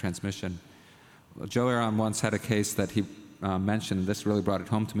 transmission. Joe Aaron once had a case that he mentioned, this really brought it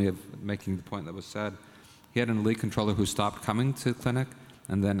home to me of making the point that was said. He had an elite controller who stopped coming to clinic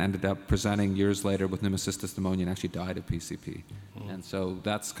and then ended up presenting years later with pneumocystis pneumonia and actually died of PCP. And so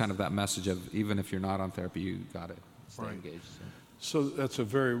that's kind of that message of even if you're not on therapy, you got to stay engaged. So that's a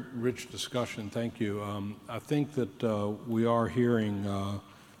very rich discussion. Thank you. I think that we are hearing a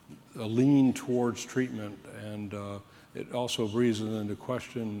lean towards treatment, and it also breeds into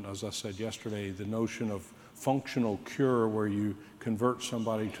question, as I said yesterday, the notion of functional cure where you convert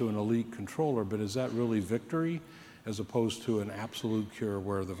somebody to an elite controller, but is that really victory as opposed to an absolute cure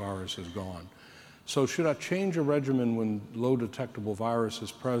where the virus is gone? So should I change a regimen when low detectable virus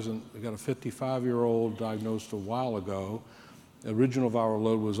is present? We got a 55-year-old diagnosed a while ago. The original viral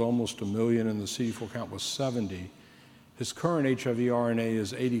load was almost 1 million and the CD4 count was 70. His current HIV RNA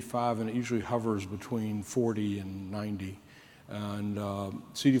is 85 and it usually hovers between 40 and 90. And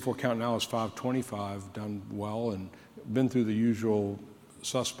CD4 count now is 525, done well and been through the usual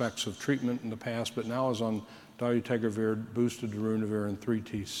suspects of treatment in the past, but now is on dolutegravir, boosted darunavir, and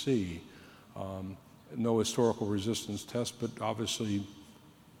 3TC. No historical resistance test, but obviously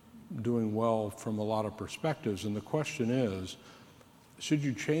doing well from a lot of perspectives. And the question is, should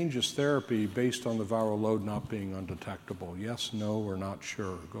you change his therapy based on the viral load not being undetectable? Yes, no, or not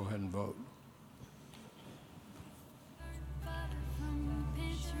sure? Go ahead and vote.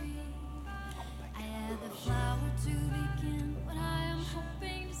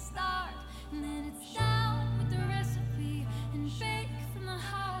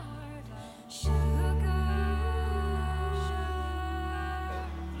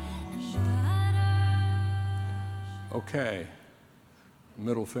 Okay,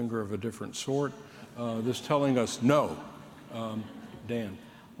 middle finger of a different sort. This telling us no. Dan.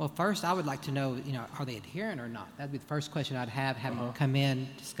 Well, first, I would like to know, are they adherent or not? That'd be the first question I'd have them come in,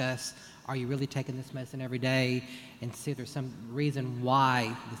 discuss, are you really taking this medicine every day, and see if there's some reason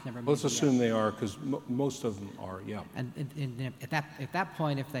why this never. Let's assume they are, because most of them are, yeah. And at that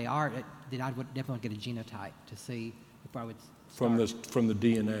point, if they are, then I would definitely get a genotype to see if I would. From the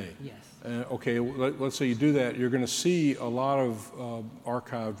DNA? Yes. Okay, let's say you do that. You're going to see a lot of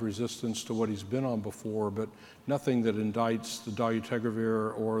archived resistance to what he's been on before, but nothing that indicts the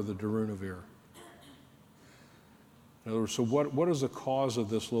dolutegravir or the darunavir. In other words, so what is the cause of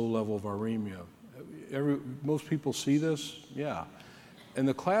this low level of viremia? Most people see this? Yeah. And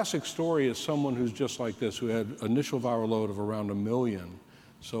the classic story is someone who's just like this, who had initial viral load of around 1 million.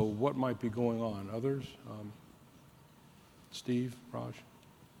 So what might be going on? Others? Steve, Raj?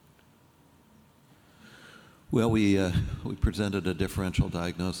 Well, we presented a differential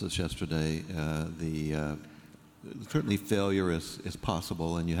diagnosis yesterday. Certainly failure is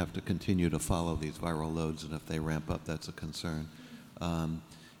possible, and you have to continue to follow these viral loads, and if they ramp up, that's a concern.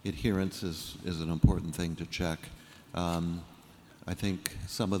 Adherence is an important thing to check. I think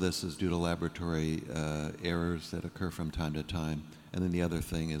some of this is due to laboratory errors that occur from time to time, and then the other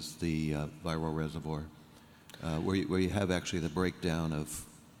thing is the viral reservoir. Where you have actually the breakdown of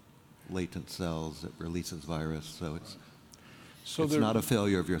latent cells, it releases virus, so it's there- not a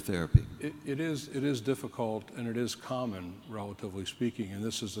failure of your therapy. It is difficult, and it is common, relatively speaking, and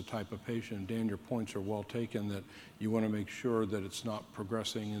this is the type of patient, Dan, your points are well taken, that you want to make sure that it's not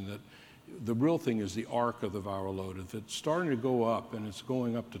progressing, and that the real thing is the arc of the viral load. If it's starting to go up and it's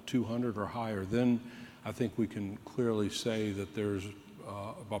going up to 200 or higher, then I think we can clearly say that there's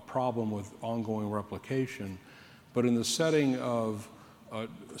a problem with ongoing replication. But in the setting of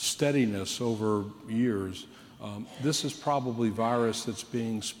steadiness over years, this is probably virus that's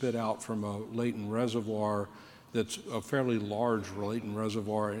being spit out from a latent reservoir that's a fairly large latent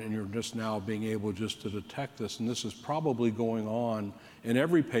reservoir, and you're just now being able just to detect this. And this is probably going on in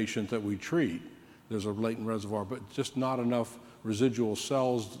every patient that we treat. There's a latent reservoir, but just not enough residual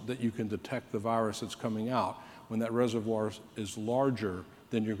cells that you can detect the virus that's coming out. When that reservoir is larger,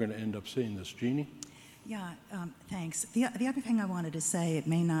 then you're going to end up seeing this. Jeannie? Yeah, thanks. The other thing I wanted to say, it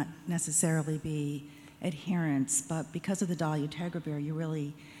may not necessarily be adherence, but because of the dolutegravir, you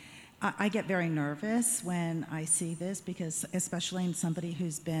really, I get very nervous when I see this, because especially in somebody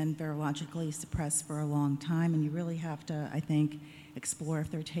who's been virologically suppressed for a long time, and you really have to, I think, explore if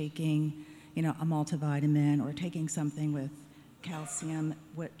they're taking, a multivitamin or taking something with calcium,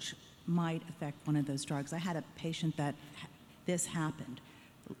 which might affect one of those drugs. I had a patient that this happened,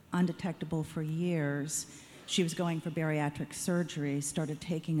 undetectable for years. She was going for bariatric surgery, started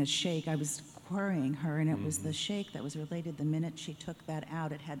taking a shake. I was querying her, and it was the shake that was related. The minute she took that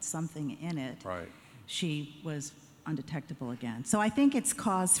out, it had something in it. Right. She was undetectable again. So I think it's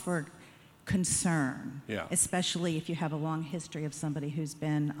cause for concern, especially if you have a long history of somebody who's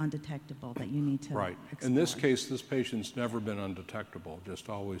been undetectable that you need to Right. explore. In this case, this patient's never been undetectable, just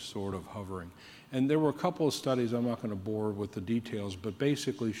always sort of hovering. And there were a couple of studies, I'm not going to bore with the details, but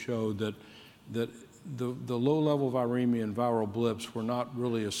basically showed that the low-level viremia and viral blips were not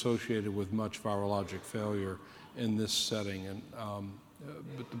really associated with much virologic failure in this setting, and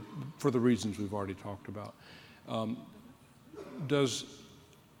but for the reasons we've already talked about. Does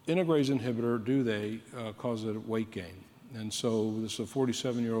integrase inhibitor, do they cause a weight gain? And so this is a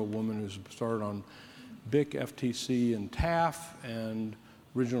 47-year-old woman who's started on BIC, FTC, and TAF, and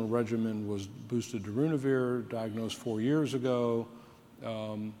original regimen was boosted darunavir, diagnosed 4 years ago.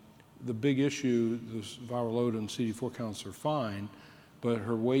 The big issue, this viral load and CD4 counts are fine, but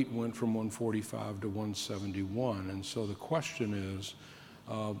her weight went from 145 to 171. And so the question is,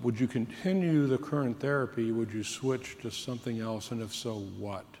 would you continue the current therapy? Would you switch to something else? And if so,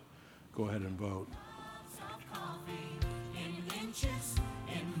 what? Go ahead and vote.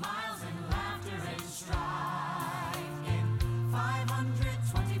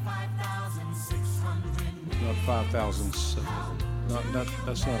 Not 5,000.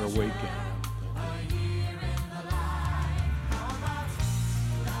 That's not a weight gain.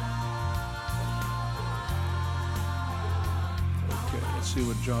 Okay, let's see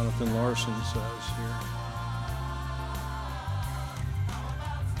what Jonathan Larson says here.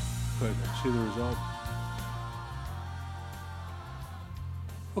 Good, see the result?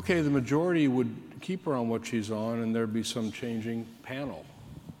 Okay, the majority would keep her on what she's on, and there'd be some changing panel.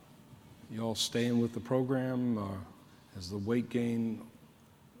 You all staying with the program? Has the weight gain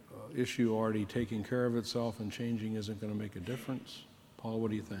issue already taken care of itself, and changing isn't going to make a difference? Paul, what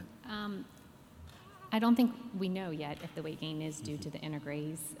do you think? I don't think we know yet if the weight gain is due to the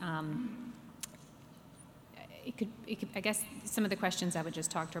integrase. It could, I guess some of the questions I would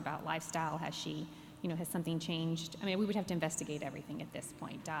just talk to her about: lifestyle. Has she, has something changed? I mean, we would have to investigate everything at this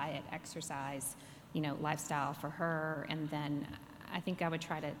point: diet, exercise, lifestyle for her, and then I think I would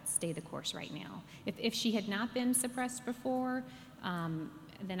try to stay the course right now. If she had not been suppressed before,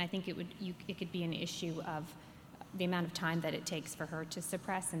 then I think it could be an issue of the amount of time that it takes for her to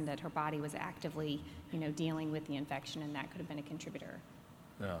suppress, and that her body was actively, dealing with the infection, and that could have been a contributor.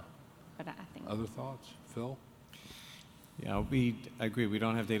 Yeah. But I think. Other thoughts, Phil? Yeah, I agree. We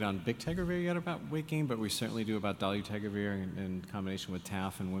don't have data on bictegravir yet about weight gain, but we certainly do about dolutegravir in combination with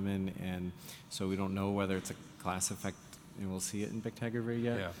TAF in women, and so we don't know whether it's a class effect. And we'll see it in bictegravir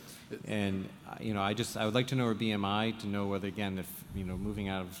yet. Yeah. And I would like to know her BMI to know whether, again, if moving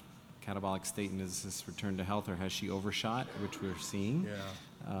out of catabolic state and is this return to health, or has she overshot, which we're seeing.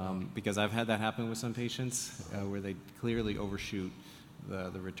 Yeah. Because I've had that happen with some patients where they clearly overshoot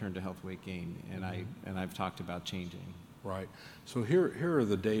the return to health weight gain, and I've talked about changing. Right. So here are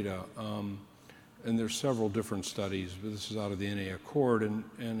the data, and there's several different studies, but this is out of the NA Accord, and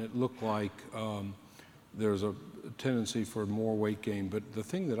it looked like there's a tendency for more weight gain. But the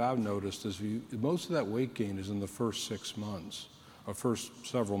thing that I've noticed is most of that weight gain is in the first 6 months, or first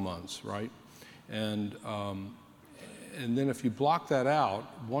several months, right? And And then if you block that out,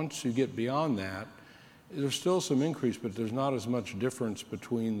 once you get beyond that, there's still some increase, but there's not as much difference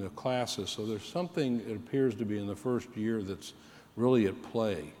between the classes. So there's something, it appears to be in the first year, that's really at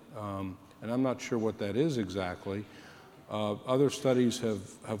play. And I'm not sure what that is exactly. Other studies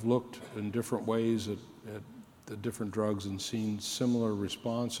have looked in different ways at the different drugs and seen similar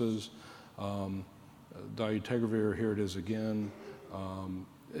responses. Dolutegravir, here it is again.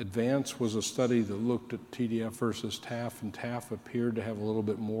 Advance was a study that looked at TDF versus TAF, and TAF appeared to have a little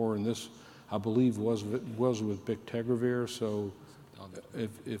bit more, and this, I believe, was with bictegravir, so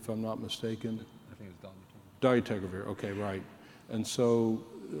if I'm not mistaken. I think it's Dolutegravir, okay, right. And so,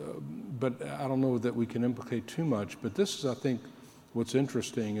 but I don't know that we can implicate too much, but this is, I think, what's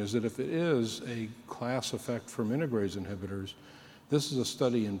interesting is that if it is a class effect from integrase inhibitors, this is a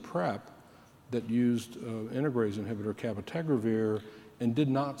study in PrEP that used integrase inhibitor cabotegravir and did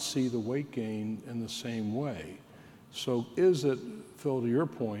not see the weight gain in the same way. So is it, Phil, to your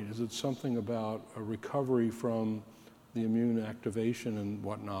point, is it something about a recovery from the immune activation and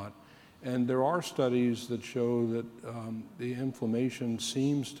whatnot? And there are studies that show that the inflammation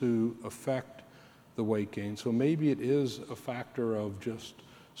seems to affect the weight gain. So maybe it is a factor of just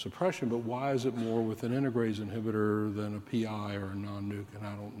suppression, but why is it more with an integrase inhibitor than a PI or a non-nuc? And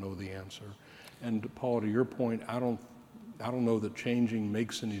I don't know the answer. And Paul, to your point, I don't know that changing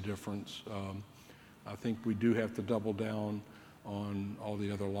makes any difference. I think we do have to double down on all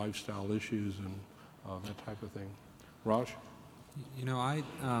the other lifestyle issues and that type of thing. Raj? You know, I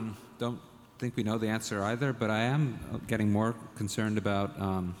don't think we know the answer either, but I am getting more concerned about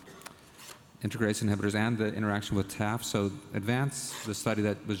integrase inhibitors and the interaction with TAF. So Advance, the study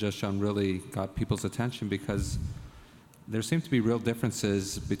that was just shown, really got people's attention because there seem to be real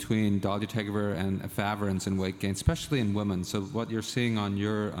differences between dolutegravir and efavirenz in weight gain, especially in women. So what you're seeing on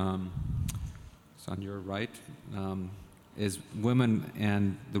your, it's on your right, is women,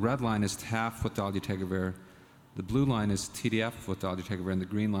 and the red line is TAF with dolutegravir. The blue line is TDF with dolutegravir, and the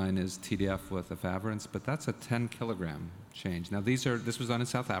green line is TDF with efavirenz, but that's a 10 kilogram change. Now this was done in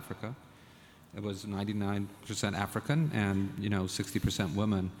South Africa. It was 99% African and 60%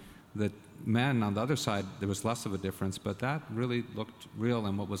 women. The men on the other side, there was less of a difference, but that really looked real.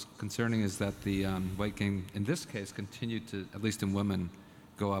 And what was concerning is that the weight gain in this case continued to, at least in women,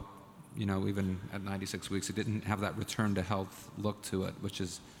 go up. Even at 96 weeks, it didn't have that return to health look to it, which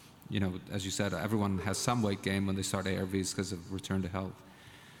is, as you said, everyone has some weight gain when they start ARVs because of return to health.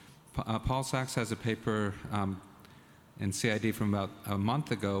 Paul Sachs has a paper in CID from about a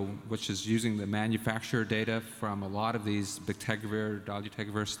month ago, which is using the manufacturer data from a lot of these bictegravir,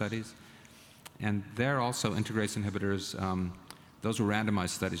 dolutegravir studies. And they're also integrase inhibitors. Those were randomized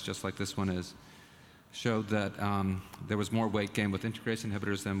studies, just like this one is, showed that there was more weight gain with integrase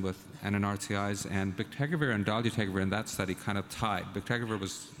inhibitors than with NNRTIs, and bictegravir and dolutegravir in that study kind of tied. Bictegravir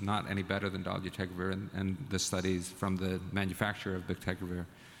was not any better than dolutegravir in the studies from the manufacturer of bictegravir.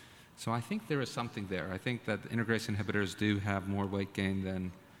 So I think there is something there. I think that integrase inhibitors do have more weight gain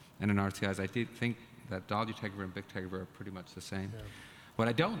than NNRTIs. I do think that dolutegravir and bictegravir are pretty much the same. Yeah. What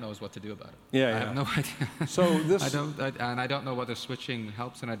I don't know is what to do about it. I have no idea. So this, I don't know whether switching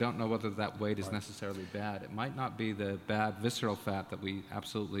helps, and I don't know whether that weight is necessarily bad. It might not be the bad visceral fat that we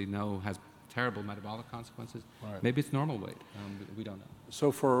absolutely know has terrible metabolic consequences. Right. Maybe it's normal weight. We don't know.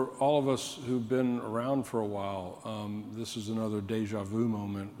 So for all of us who've been around for a while, this is another deja vu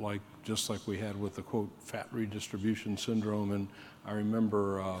moment, just like we had with the, quote, fat redistribution syndrome. And I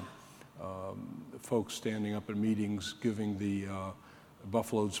remember folks standing up at meetings giving the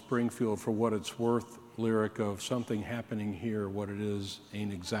Buffalo Springfield for what it's worth lyric of something happening here, what it is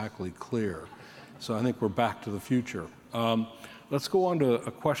ain't exactly clear. So I think we're back to the future. Let's go on to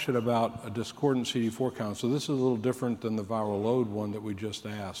a question about a discordant CD4 count. So this is a little different than the viral load one that we just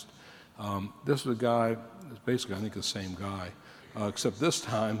asked. This is a guy, it's basically I think the same guy, except this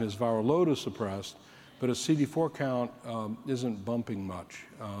time his viral load is suppressed, but his CD4 count isn't bumping much.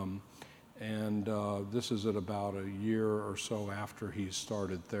 And this is at about a year or so after he's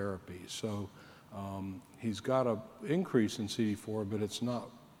started therapy. So he's got an increase in CD4, but it's not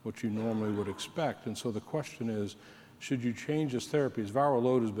what you normally would expect. And so the question is, should you change his therapy? His viral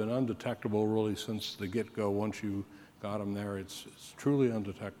load has been undetectable really since the get-go. Once you got him there, it's truly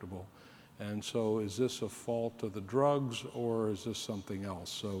undetectable. And so is this a fault of the drugs, or is this something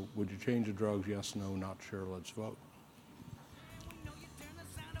else? So would you change the drugs? Yes, no, not sure. Let's vote.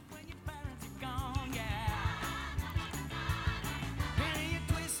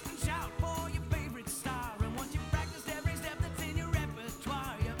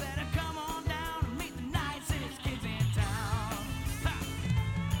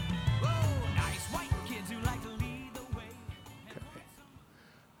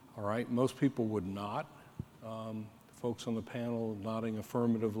 All right, most people would not. Folks on the panel nodding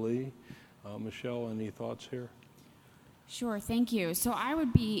affirmatively. Michelle, any thoughts here? Sure, thank you. So I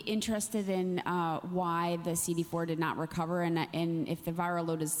would be interested in why the CD4 did not recover, and if the viral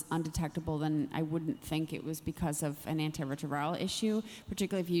load is undetectable, then I wouldn't think it was because of an antiretroviral issue,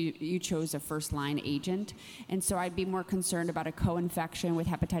 particularly if you chose a first-line agent. And so I'd be more concerned about a co-infection with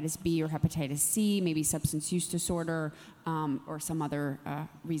hepatitis B or hepatitis C, maybe substance use disorder, or some other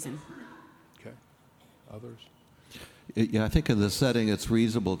reason. Okay, others? Yeah, I think in this setting it's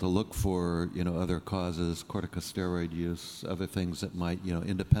reasonable to look for, other causes, corticosteroid use, other things that might,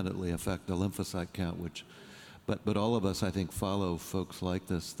 independently affect the lymphocyte count, but all of us, I think, follow folks like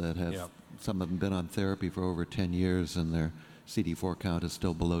this that have, some of them been on therapy for over 10 years and their CD4 count is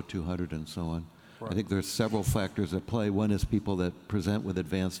still below 200 and so on. Right. I think there's several factors at play. One is people that present with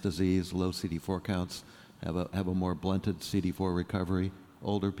advanced disease, low CD4 counts, have a more blunted CD4 recovery.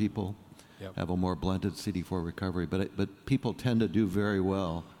 Older people have a more blunted CD4 recovery, but people tend to do very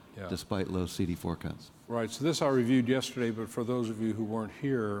well despite low CD4 counts. Right, so this I reviewed yesterday, but for those of you who weren't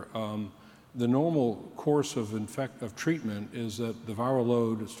here, the normal course of treatment is that the viral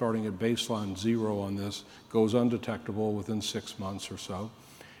load starting at baseline 0 on this goes undetectable within 6 months or so,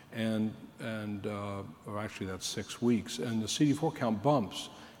 or actually that's 6 weeks, and the CD4 count bumps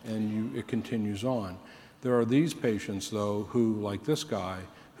and it continues on. There are these patients, though, who, like this guy,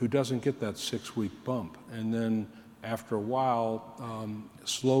 who doesn't get that 6-week bump, and then after a while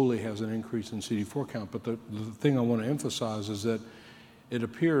slowly has an increase in CD4 count. But the thing I want to emphasize is that it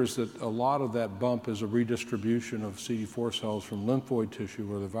appears that a lot of that bump is a redistribution of CD4 cells from lymphoid tissue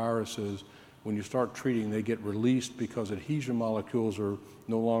where the virus is. When you start treating, they get released because adhesion molecules are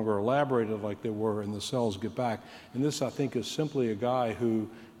no longer elaborated like they were, and the cells get back. And this, I think, is simply a guy who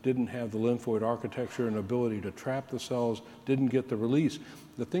didn't have the lymphoid architecture and ability to trap the cells, didn't get the release.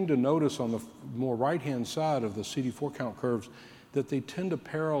 The thing to notice on the more right-hand side of the CD4 count curves, that they tend to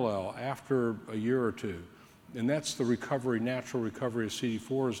parallel after a year or two. And that's the recovery, natural recovery of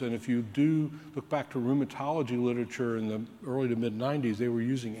CD4s. And if you do look back to rheumatology literature in the early to mid-90s, they were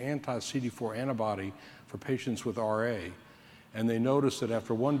using anti-CD4 antibody for patients with RA. And they noticed that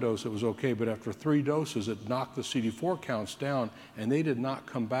after 1 dose it was okay, but after 3 doses it knocked the CD4 counts down, and they did not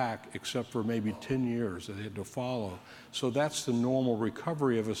come back except for maybe 10 years that they had to follow. So that's the normal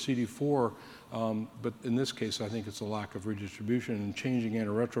recovery of a CD4, but in this case I think it's a lack of redistribution, and changing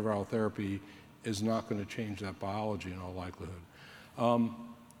antiretroviral therapy is not going to change that biology in all likelihood. I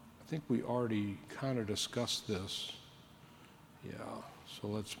think we already kind of discussed this. Yeah, so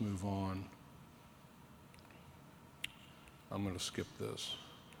let's move on. I'm going to skip this.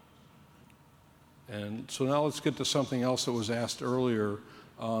 And so now let's get to something else that was asked earlier.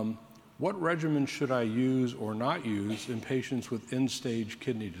 What regimen should I use or not use in patients with end-stage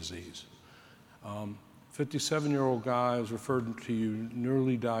kidney disease? 57-year-old guy was referred to you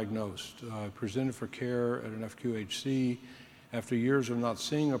newly diagnosed, presented for care at an FQHC. After years of not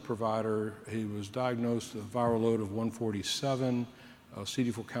seeing a provider, he was diagnosed with a viral load of 147,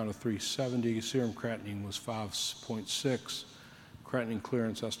 CD4 count of 370, serum creatinine was 5.6, creatinine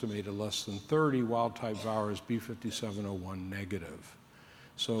clearance estimated less than 30, wild-type virus B5701 negative.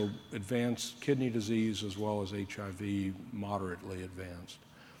 So advanced kidney disease as well as HIV, moderately advanced.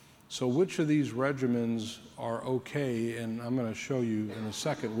 So which of these regimens are okay, and I'm going to show you in a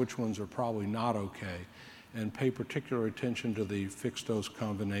second which ones are probably not okay, and pay particular attention to the fixed dose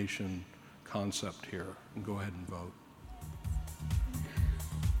combination concept here, and go ahead and vote.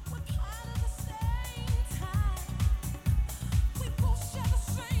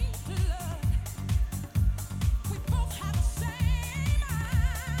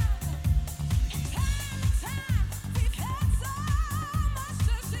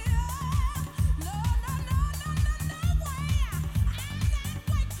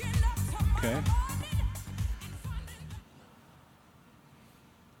 Okay.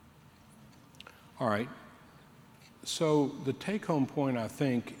 All right. So the take-home point, I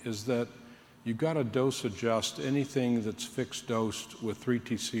think, is that you've got to dose adjust anything that's fixed dosed with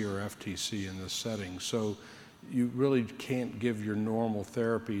 3TC or FTC in this setting. So you really can't give your normal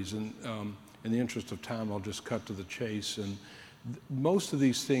therapies. And in the interest of time, I'll just cut to the chase. And most of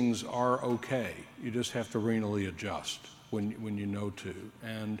these things are okay. You just have to renally adjust when you know to.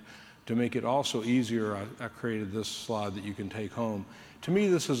 And to make it also easier, I created this slide that you can take home. To me,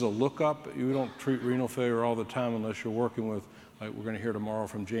 this is a lookup. You don't treat renal failure all the time unless you're working with, like we're going to hear tomorrow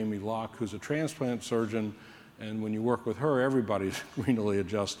from Jamie Locke, who's a transplant surgeon, and when you work with her, everybody's renally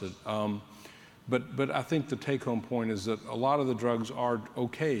adjusted. But I think the take-home point is that a lot of the drugs are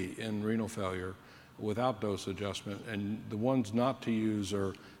okay in renal failure. without dose adjustment, and the ones not to use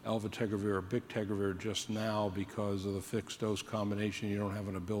are elvitegravir or bictegravir just now because of the fixed dose combination. You don't have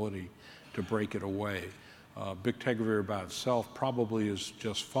an ability to break it away. Bictegravir by itself probably is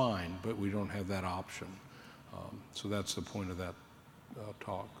just fine, but we don't have that option. So that's the point of that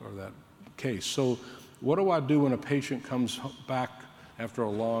talk or that case. So what do I do when a patient comes back after a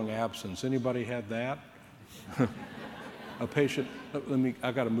long absence? Anybody had that? A patient,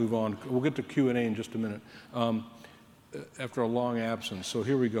 I got to move on. We'll get to Q&A in just a minute. After a long absence. So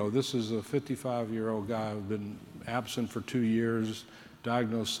here we go. This is a 55-year-old guy who's been absent for 2 years,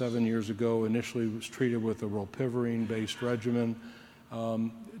 diagnosed 7 years ago, initially was treated with a rilpivirine-based regimen.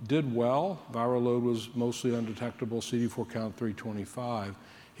 Did well. Viral load was mostly undetectable, CD4 count 325.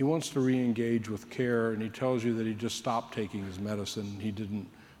 He wants to re-engage with care, and he tells you that he just stopped taking his medicine. He didn't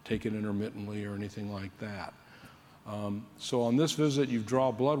take it intermittently or anything like that. So on this visit, you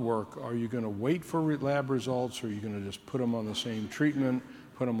draw blood work. Are you going to wait for lab results, or are you going to just put them on the same treatment,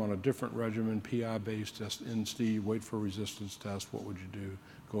 put them on a different regimen, PI-based test, NST, wait for a resistance test? What would you do?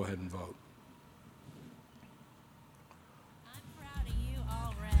 Go ahead and vote.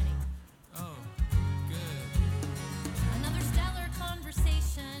 Oh, good. Another stellar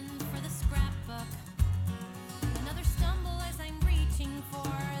conversation for the scrapbook. Another stumble as I'm reaching for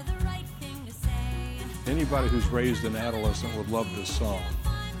the right thing to say. Anybody who's raised an adolescent would love this song.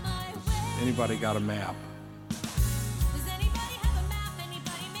 Anybody got a map? Does anybody have a map?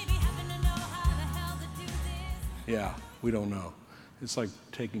 Anybody maybe happen to know how the hell to do this? Yeah, we don't know. It's like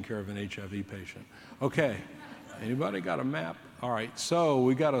taking care of an HIV patient. Okay, anybody got a map? All right, so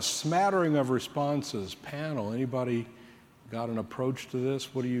we got a smattering of responses. Panel, anybody got an approach to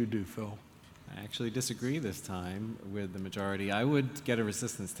this? What do you do, Phil? I actually disagree this time with the majority. I would get a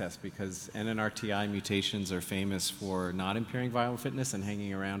resistance test because NNRTI mutations are famous for not impairing viral fitness and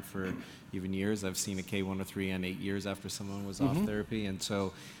hanging around for even years. I've seen a K103N 8 years after someone was off therapy, and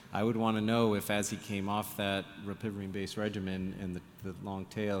so I would want to know if as he came off that rilpivirine-based regimen and the long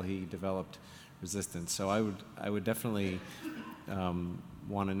tail, he developed resistance. So I would definitely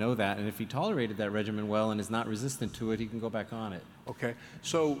want to know that, and if he tolerated that regimen well and is not resistant to it, he can go back on it. Okay,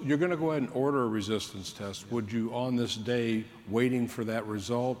 so you're going to go ahead and order a resistance test. Would you, on this day, waiting for that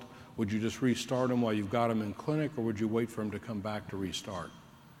result, would you just restart him while you've got him in clinic, or would you wait for him to come back to restart?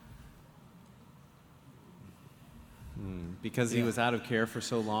 Because he was out of care for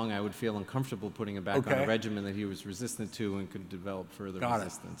so long, I would feel uncomfortable putting him back on a regimen that he was resistant to and could develop further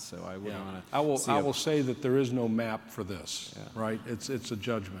resistance. So I wouldn't want to. I will say that there is no map for this, right? It's a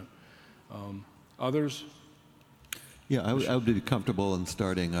judgment. Others? Yeah, I would be comfortable in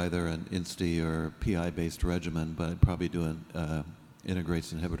starting either an INSTI or PI-based regimen, but I'd probably do an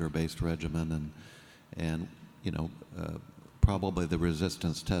integrase inhibitor-based regimen, and probably the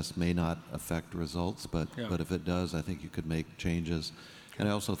resistance test may not affect results, but if it does, I think you could make changes. And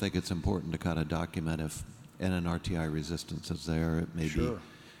I also think it's important to kind of document if NNRTI resistance is there. It may be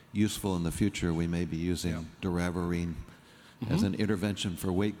useful in the future. We may be using doravirine as an intervention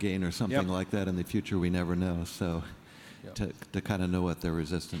for weight gain or something like that in the future. We never know. So to kind of know what they're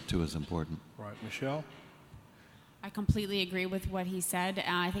resistant to is important. Right. Michelle? I completely agree with what he said.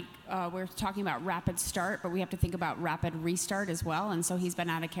 I think we're talking about rapid start, but we have to think about rapid restart as well. And so he's been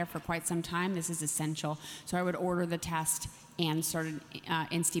out of care for quite some time. This is essential. So I would order the test and start an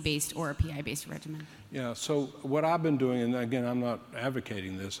INSTI-based or a PI-based regimen. Yeah, so what I've been doing, and again, I'm not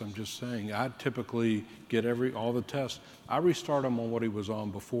advocating this, I'm just saying, I typically get all the tests. I restart him on what he was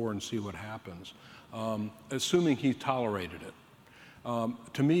on before and see what happens, assuming he tolerated it.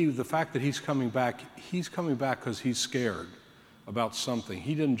 To me, the fact that he's coming back because he's scared about something.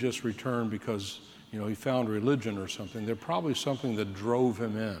 He didn't just return because he found religion or something. There's probably something that drove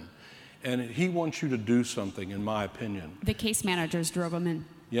him in. And he wants you to do something, in my opinion. The case managers drove him in.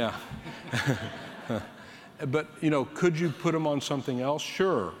 Yeah. But, could you put him on something else?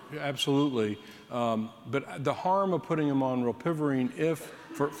 Sure, absolutely. But the harm of putting him on rilpivirine, if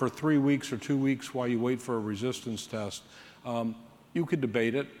for 3 weeks or 2 weeks while you wait for a resistance test, you could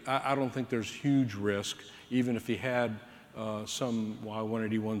debate it. I don't think there's huge risk, even if he had some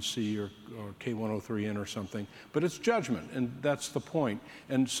Y181C or K103N or something. But it's judgment, and that's the point.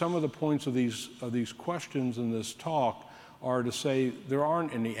 And some of the points of these questions in this talk are to say there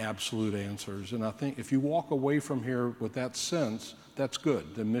aren't any absolute answers. And I think if you walk away from here with that sense, that's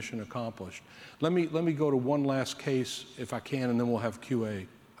good, the mission accomplished. Let me go to one last case, if I can, and then we'll have QA.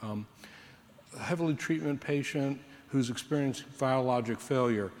 A heavily treatment patient who's experienced virologic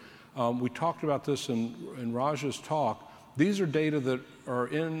failure. We talked about this in Raj's talk. These are data that are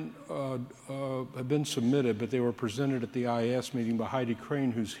have been submitted, but they were presented at the IAS meeting by Heidi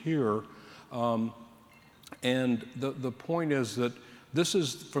Crane, who's here. And the point is that this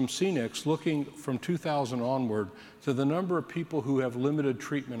is from CNICS looking from 2000 onward to the number of people who have limited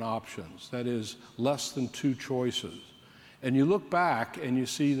treatment options, that is less than 2 choices. And you look back and you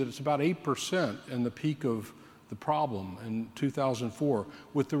see that it's about 8% in the peak of the problem in 2004.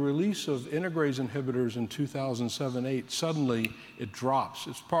 With the release of integrase inhibitors in 2007-8, suddenly it drops.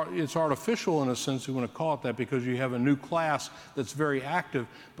 It's artificial in a sense, you want to call it that, because you have a new class that's very active.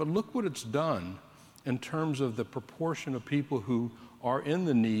 But look what it's done in terms of the proportion of people who are in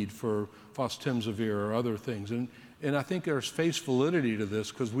the need for fostemsavir or other things. And I think there's face validity to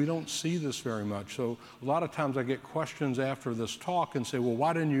this because we don't see this very much. So a lot of times I get questions after this talk and say, well,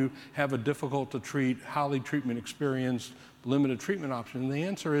 why didn't you have a difficult to treat, highly treatment experienced, limited treatment option? And the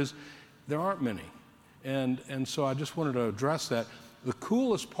answer is there aren't many. And so I just wanted to address that. The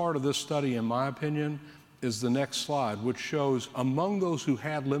coolest part of this study, in my opinion, is the next slide, which shows among those who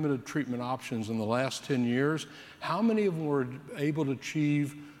had limited treatment options in the last 10 years, how many of them were able to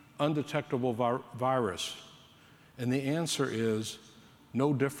achieve undetectable virus? And the answer is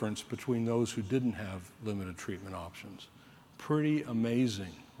no difference between those who didn't have limited treatment options. Pretty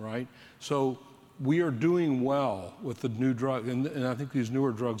amazing, right? So we are doing well with the new drug, and I think these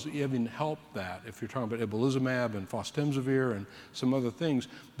newer drugs even help that, if you're talking about ebolizumab and fostemsavir and some other things.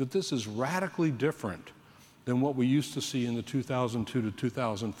 But this is radically different than what we used to see in the 2002 to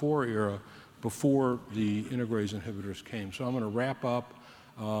 2004 era before the integrase inhibitors came. So I'm going to wrap up.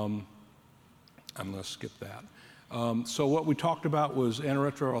 I'm going to skip that. So what we talked about was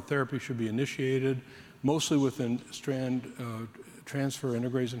antiretroviral therapy should be initiated, mostly with a strand transfer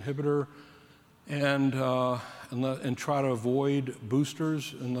integrase inhibitor, and try to avoid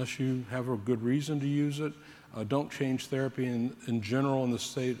boosters unless you have a good reason to use it. Don't change therapy in general in the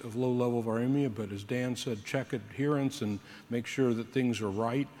state of low level viremia, but as Dan said, check adherence and make sure that things are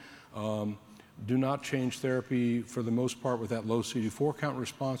right. Do not change therapy for the most part with that low CD4 count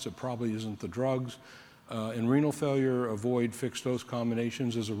response. It probably isn't the drugs. In renal failure, avoid fixed dose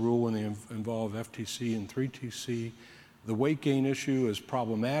combinations as a rule when they involve FTC and 3TC. The weight gain issue is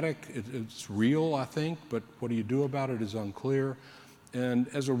problematic. It's real, I think, but what do you do about it is unclear. And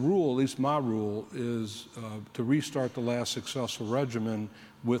as a rule, at least my rule, is to restart the last successful regimen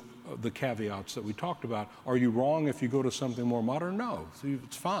with the caveats that we talked about. Are you wrong if you go to something more modern? No,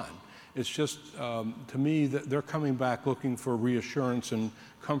 it's fine. It's just, to me, that they're coming back looking for reassurance and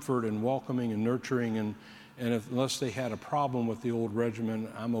comfort and welcoming and nurturing. And unless they had a problem with the old regimen,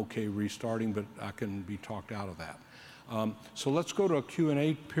 I'm okay restarting, but I can be talked out of that. So let's go to a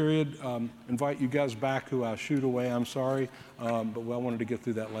Q&A period. Invite you guys back who I shoot away, I'm sorry, but I wanted to get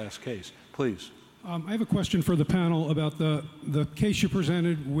through that last case. Please. I have a question for the panel about the case you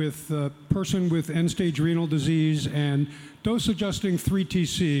presented with the person with end-stage renal disease and dose-adjusting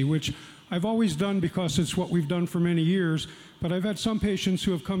 3TC, which I've always done because it's what we've done for many years, but I've had some patients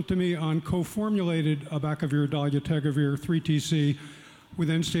who have come to me on co-formulated abacavir, dolutegravir, 3TC with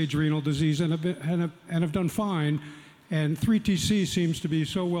end-stage renal disease and have done fine. And 3TC seems to be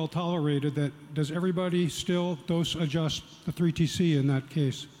so well tolerated that does everybody still dose adjust the 3TC in that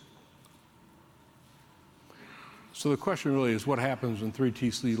case? So the question really is what happens when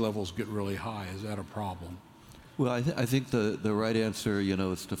 3TC levels get really high? Is that a problem? Well, I think the right answer,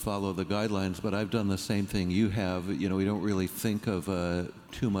 is to follow the guidelines, but I've done the same thing you have. We don't really think of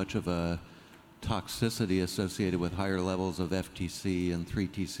too much of a toxicity associated with higher levels of FTC and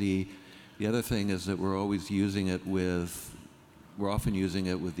 3TC. The other thing is that we're often using it with the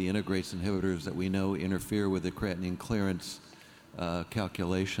integrase inhibitors that we know interfere with the creatinine clearance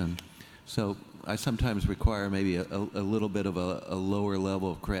calculation. So I sometimes require maybe a little bit of a lower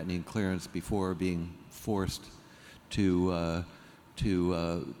level of creatinine clearance before being forced to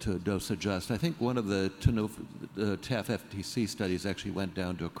dose adjust. I think one of the TAF FTC studies actually went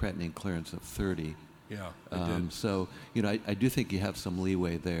down to a creatinine clearance of 30. Yeah, it did. So, I do think you have some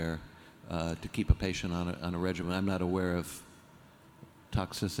leeway there to keep a patient on a regimen. I'm not aware of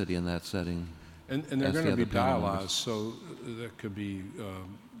toxicity in that setting. And they're going to be dialyzed, so that could be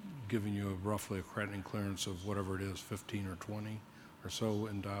giving you roughly a creatinine clearance of whatever it is, 15 or 20 or so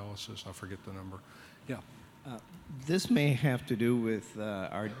in dialysis. I forget the number. Yeah. This may have to do with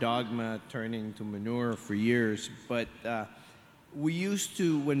our dogma turning to manure for years, but we used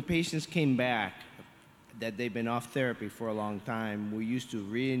to, when patients came back, that they've been off therapy for a long time, we used to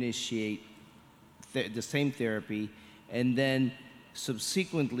reinitiate the same therapy and then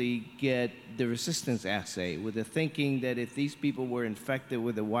subsequently get the resistance assay with the thinking that if these people were infected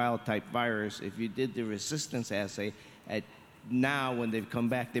with a wild-type virus, if you did the resistance assay now when they've come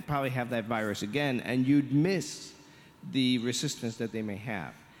back, they probably have that virus again, and you'd miss the resistance that they may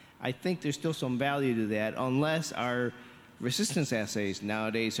have. I think there's still some value to that, unless our resistance assays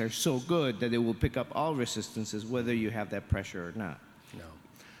nowadays are so good that it will pick up all resistances, whether you have that pressure or not. No.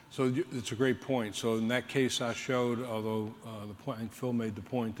 So it's a great point. So in that case I showed, although I think Phil made the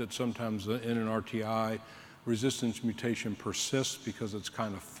point that sometimes in an RTI, resistance mutation persists because it's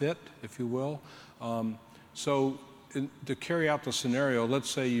kind of fit, if you will. To carry out the scenario, let's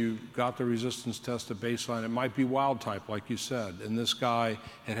say you got the resistance test at baseline. It might be wild type, like you said, and this guy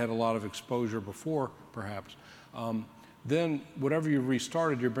had had a lot of exposure before, perhaps. Then whatever you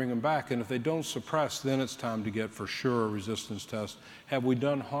restarted, you bring them back, and if they don't suppress, then it's time to get for sure a resistance test. Have we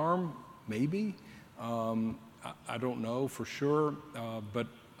done harm? Maybe. I don't know for sure, but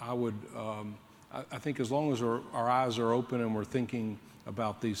I would. I think as long as our eyes are open and we're thinking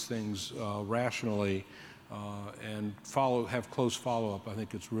about these things rationally. And have close follow-up. I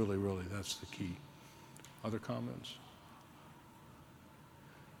think it's really, that's the key. Other comments?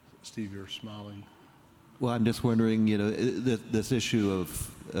 Steve, you're smiling. Well, I'm just wondering, this issue of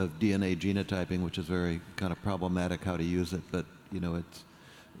DNA genotyping, which is very kind of problematic how to use it, but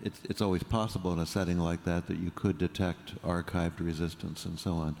it's always possible in a setting like that you could detect archived resistance and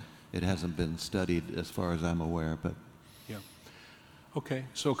so on. It hasn't been studied as far as I'm aware, but. Yeah. Okay,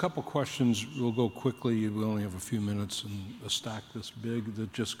 so a couple questions. We'll go quickly. We only have a few minutes and a stack this big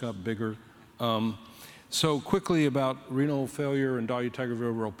that just got bigger. So quickly about renal failure and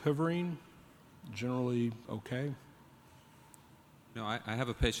dolutegravir rilpivirine. Generally okay? No, I have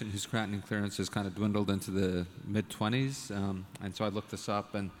a patient whose creatinine clearance has kind of dwindled into the mid-20s, and so I looked this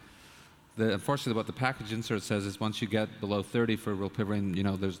up, and unfortunately what the package insert says is once you get below 30 for rilpivirine,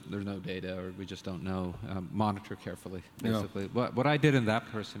 there's no data, or we just don't know. Monitor carefully, basically. Yeah. What I did in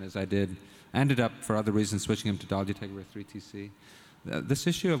that person is I ended up, for other reasons, switching him to dolutegravir 3TC. This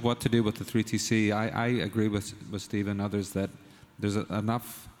issue of what to do with the 3TC, I agree with Steve and others that there's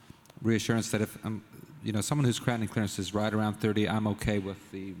enough reassurance that if someone whose creatinine clearance is right around 30, I'm okay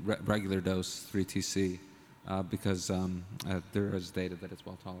with the regular dose 3TC because there is data that it's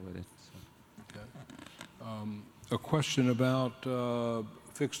well tolerated. So. Okay. A question about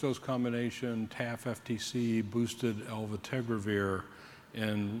fixed dose combination TAF-FTC boosted elvategravir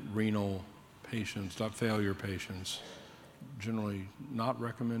in renal patients, not failure patients. Generally not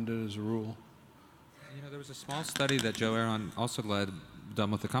recommended as a rule. There was a small study that Joe Aaron also led, done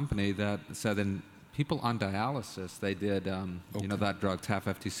with the company, that said in people on dialysis, they did, that drug,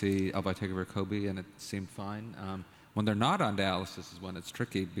 TAF-FTC, elvategravir-Cobi, and it seemed fine. When they're not on dialysis is when it's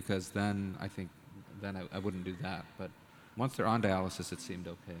tricky, because then I wouldn't do that. But once they're on dialysis, it seemed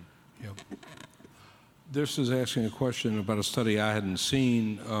okay. Yep. This is asking a question about a study I hadn't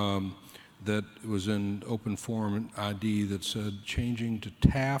seen that was in open forum ID that said changing to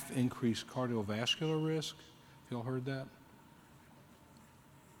TAF increased cardiovascular risk. Have y'all heard that?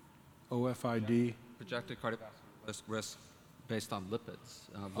 OFID. Projected cardiovascular risk based on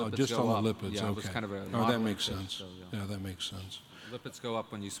lipids. Lipids just go on the up. lipids, yeah, okay. It was kind of a that makes sense. So, yeah, that makes sense. Lipids go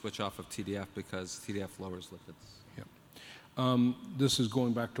up when you switch off of TDF because TDF lowers lipids. Yep. This is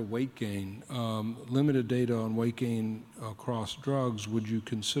going back to weight gain. Limited data on weight gain across drugs. Would you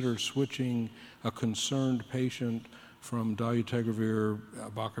consider switching a concerned patient from dolutegravir,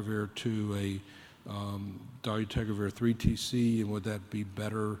 abacavir to a dolutegravir 3TC, and would that be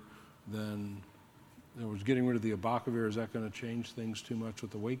better than, in other words, getting rid of the abacavir? Is that going to change things too much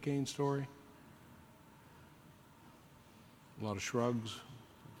with the weight gain story? A lot of shrugs.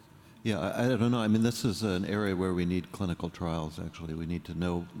 Yeah, I don't know. I mean, this is an area where we need clinical trials, actually. We need to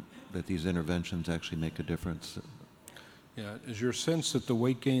know that these interventions actually make a difference. Yeah, is your sense that the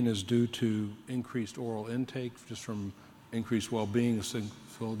weight gain is due to increased oral intake, just from increased well-being, as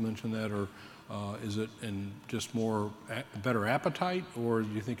Phil mentioned that, or is it in just more better appetite, or do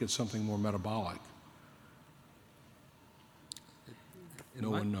you think it's something more metabolic? It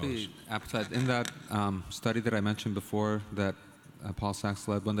might be appetite. In that study that I mentioned before that Paul Sachs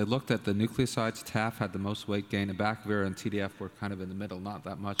led, when they looked at the nucleosides, TAF had the most weight gain, abacavir and TDF were kind of in the middle, not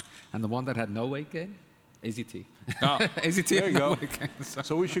that much. And the one that had no weight gain? AZT. Oh, AZT. There you go. Gain,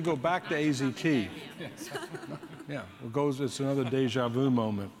 so we should go back to AZT. Yeah, it's another deja vu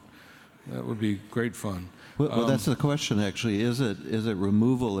moment. That would be great fun. Well, that's the question, actually. Is it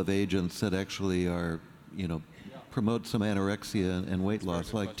removal of agents that actually are, promote some anorexia and weight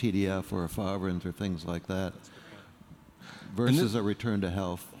loss, like TDF or efavirenz or things like that, versus a return to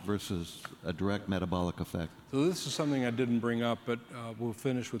health versus a direct metabolic effect? So this is something I didn't bring up, but we'll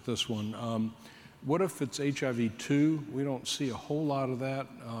finish with this one. What if it's HIV-2? We don't see a whole lot of that.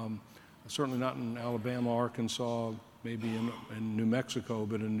 Certainly not in Alabama, Arkansas, maybe in New Mexico,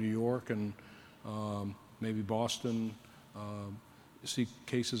 but in New York and maybe Boston. see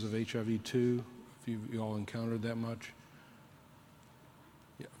cases of HIV too? If you all encountered that much?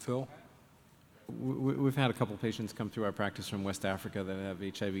 Yeah, Phil? We've had a couple patients come through our practice from West Africa that have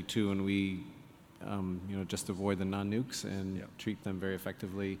HIV too, and we just avoid the non-nukes and treat them very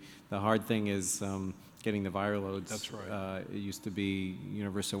effectively. The hard thing is getting the viral loads. That's right. It used to be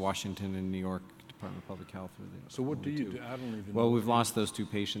University of Washington and New York Department of Public Health. So what do you do? I don't even know. Well, we've lost those 2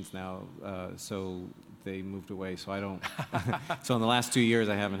 patients now, so they moved away. So I don't. So in the last 2 years,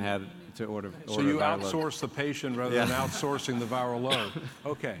 I haven't had to order. So you outsource the patient rather than outsourcing the viral load.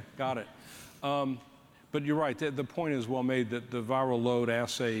 Okay, got it. But you're right. The point is well made that the viral load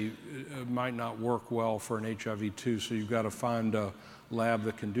assay might not work well for an HIV-2, so you've got to find a lab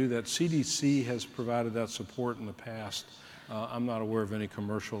that can do that. CDC has provided that support in the past. I'm not aware of any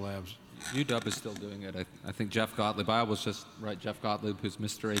commercial labs. UW is still doing it. I think Jeff Gottlieb, I was just right, Jeff Gottlieb, who's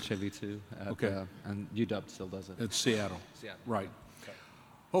Mr. HIV-2. And UW still does it. It's Seattle. Seattle. Right.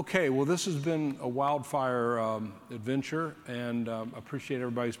 Okay, well, this has been a wildfire adventure, and appreciate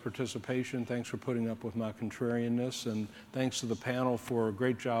everybody's participation. Thanks for putting up with my contrarianness, and thanks to the panel for a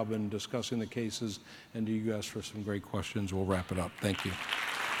great job in discussing the cases, and to you guys for some great questions. We'll wrap it up. Thank you.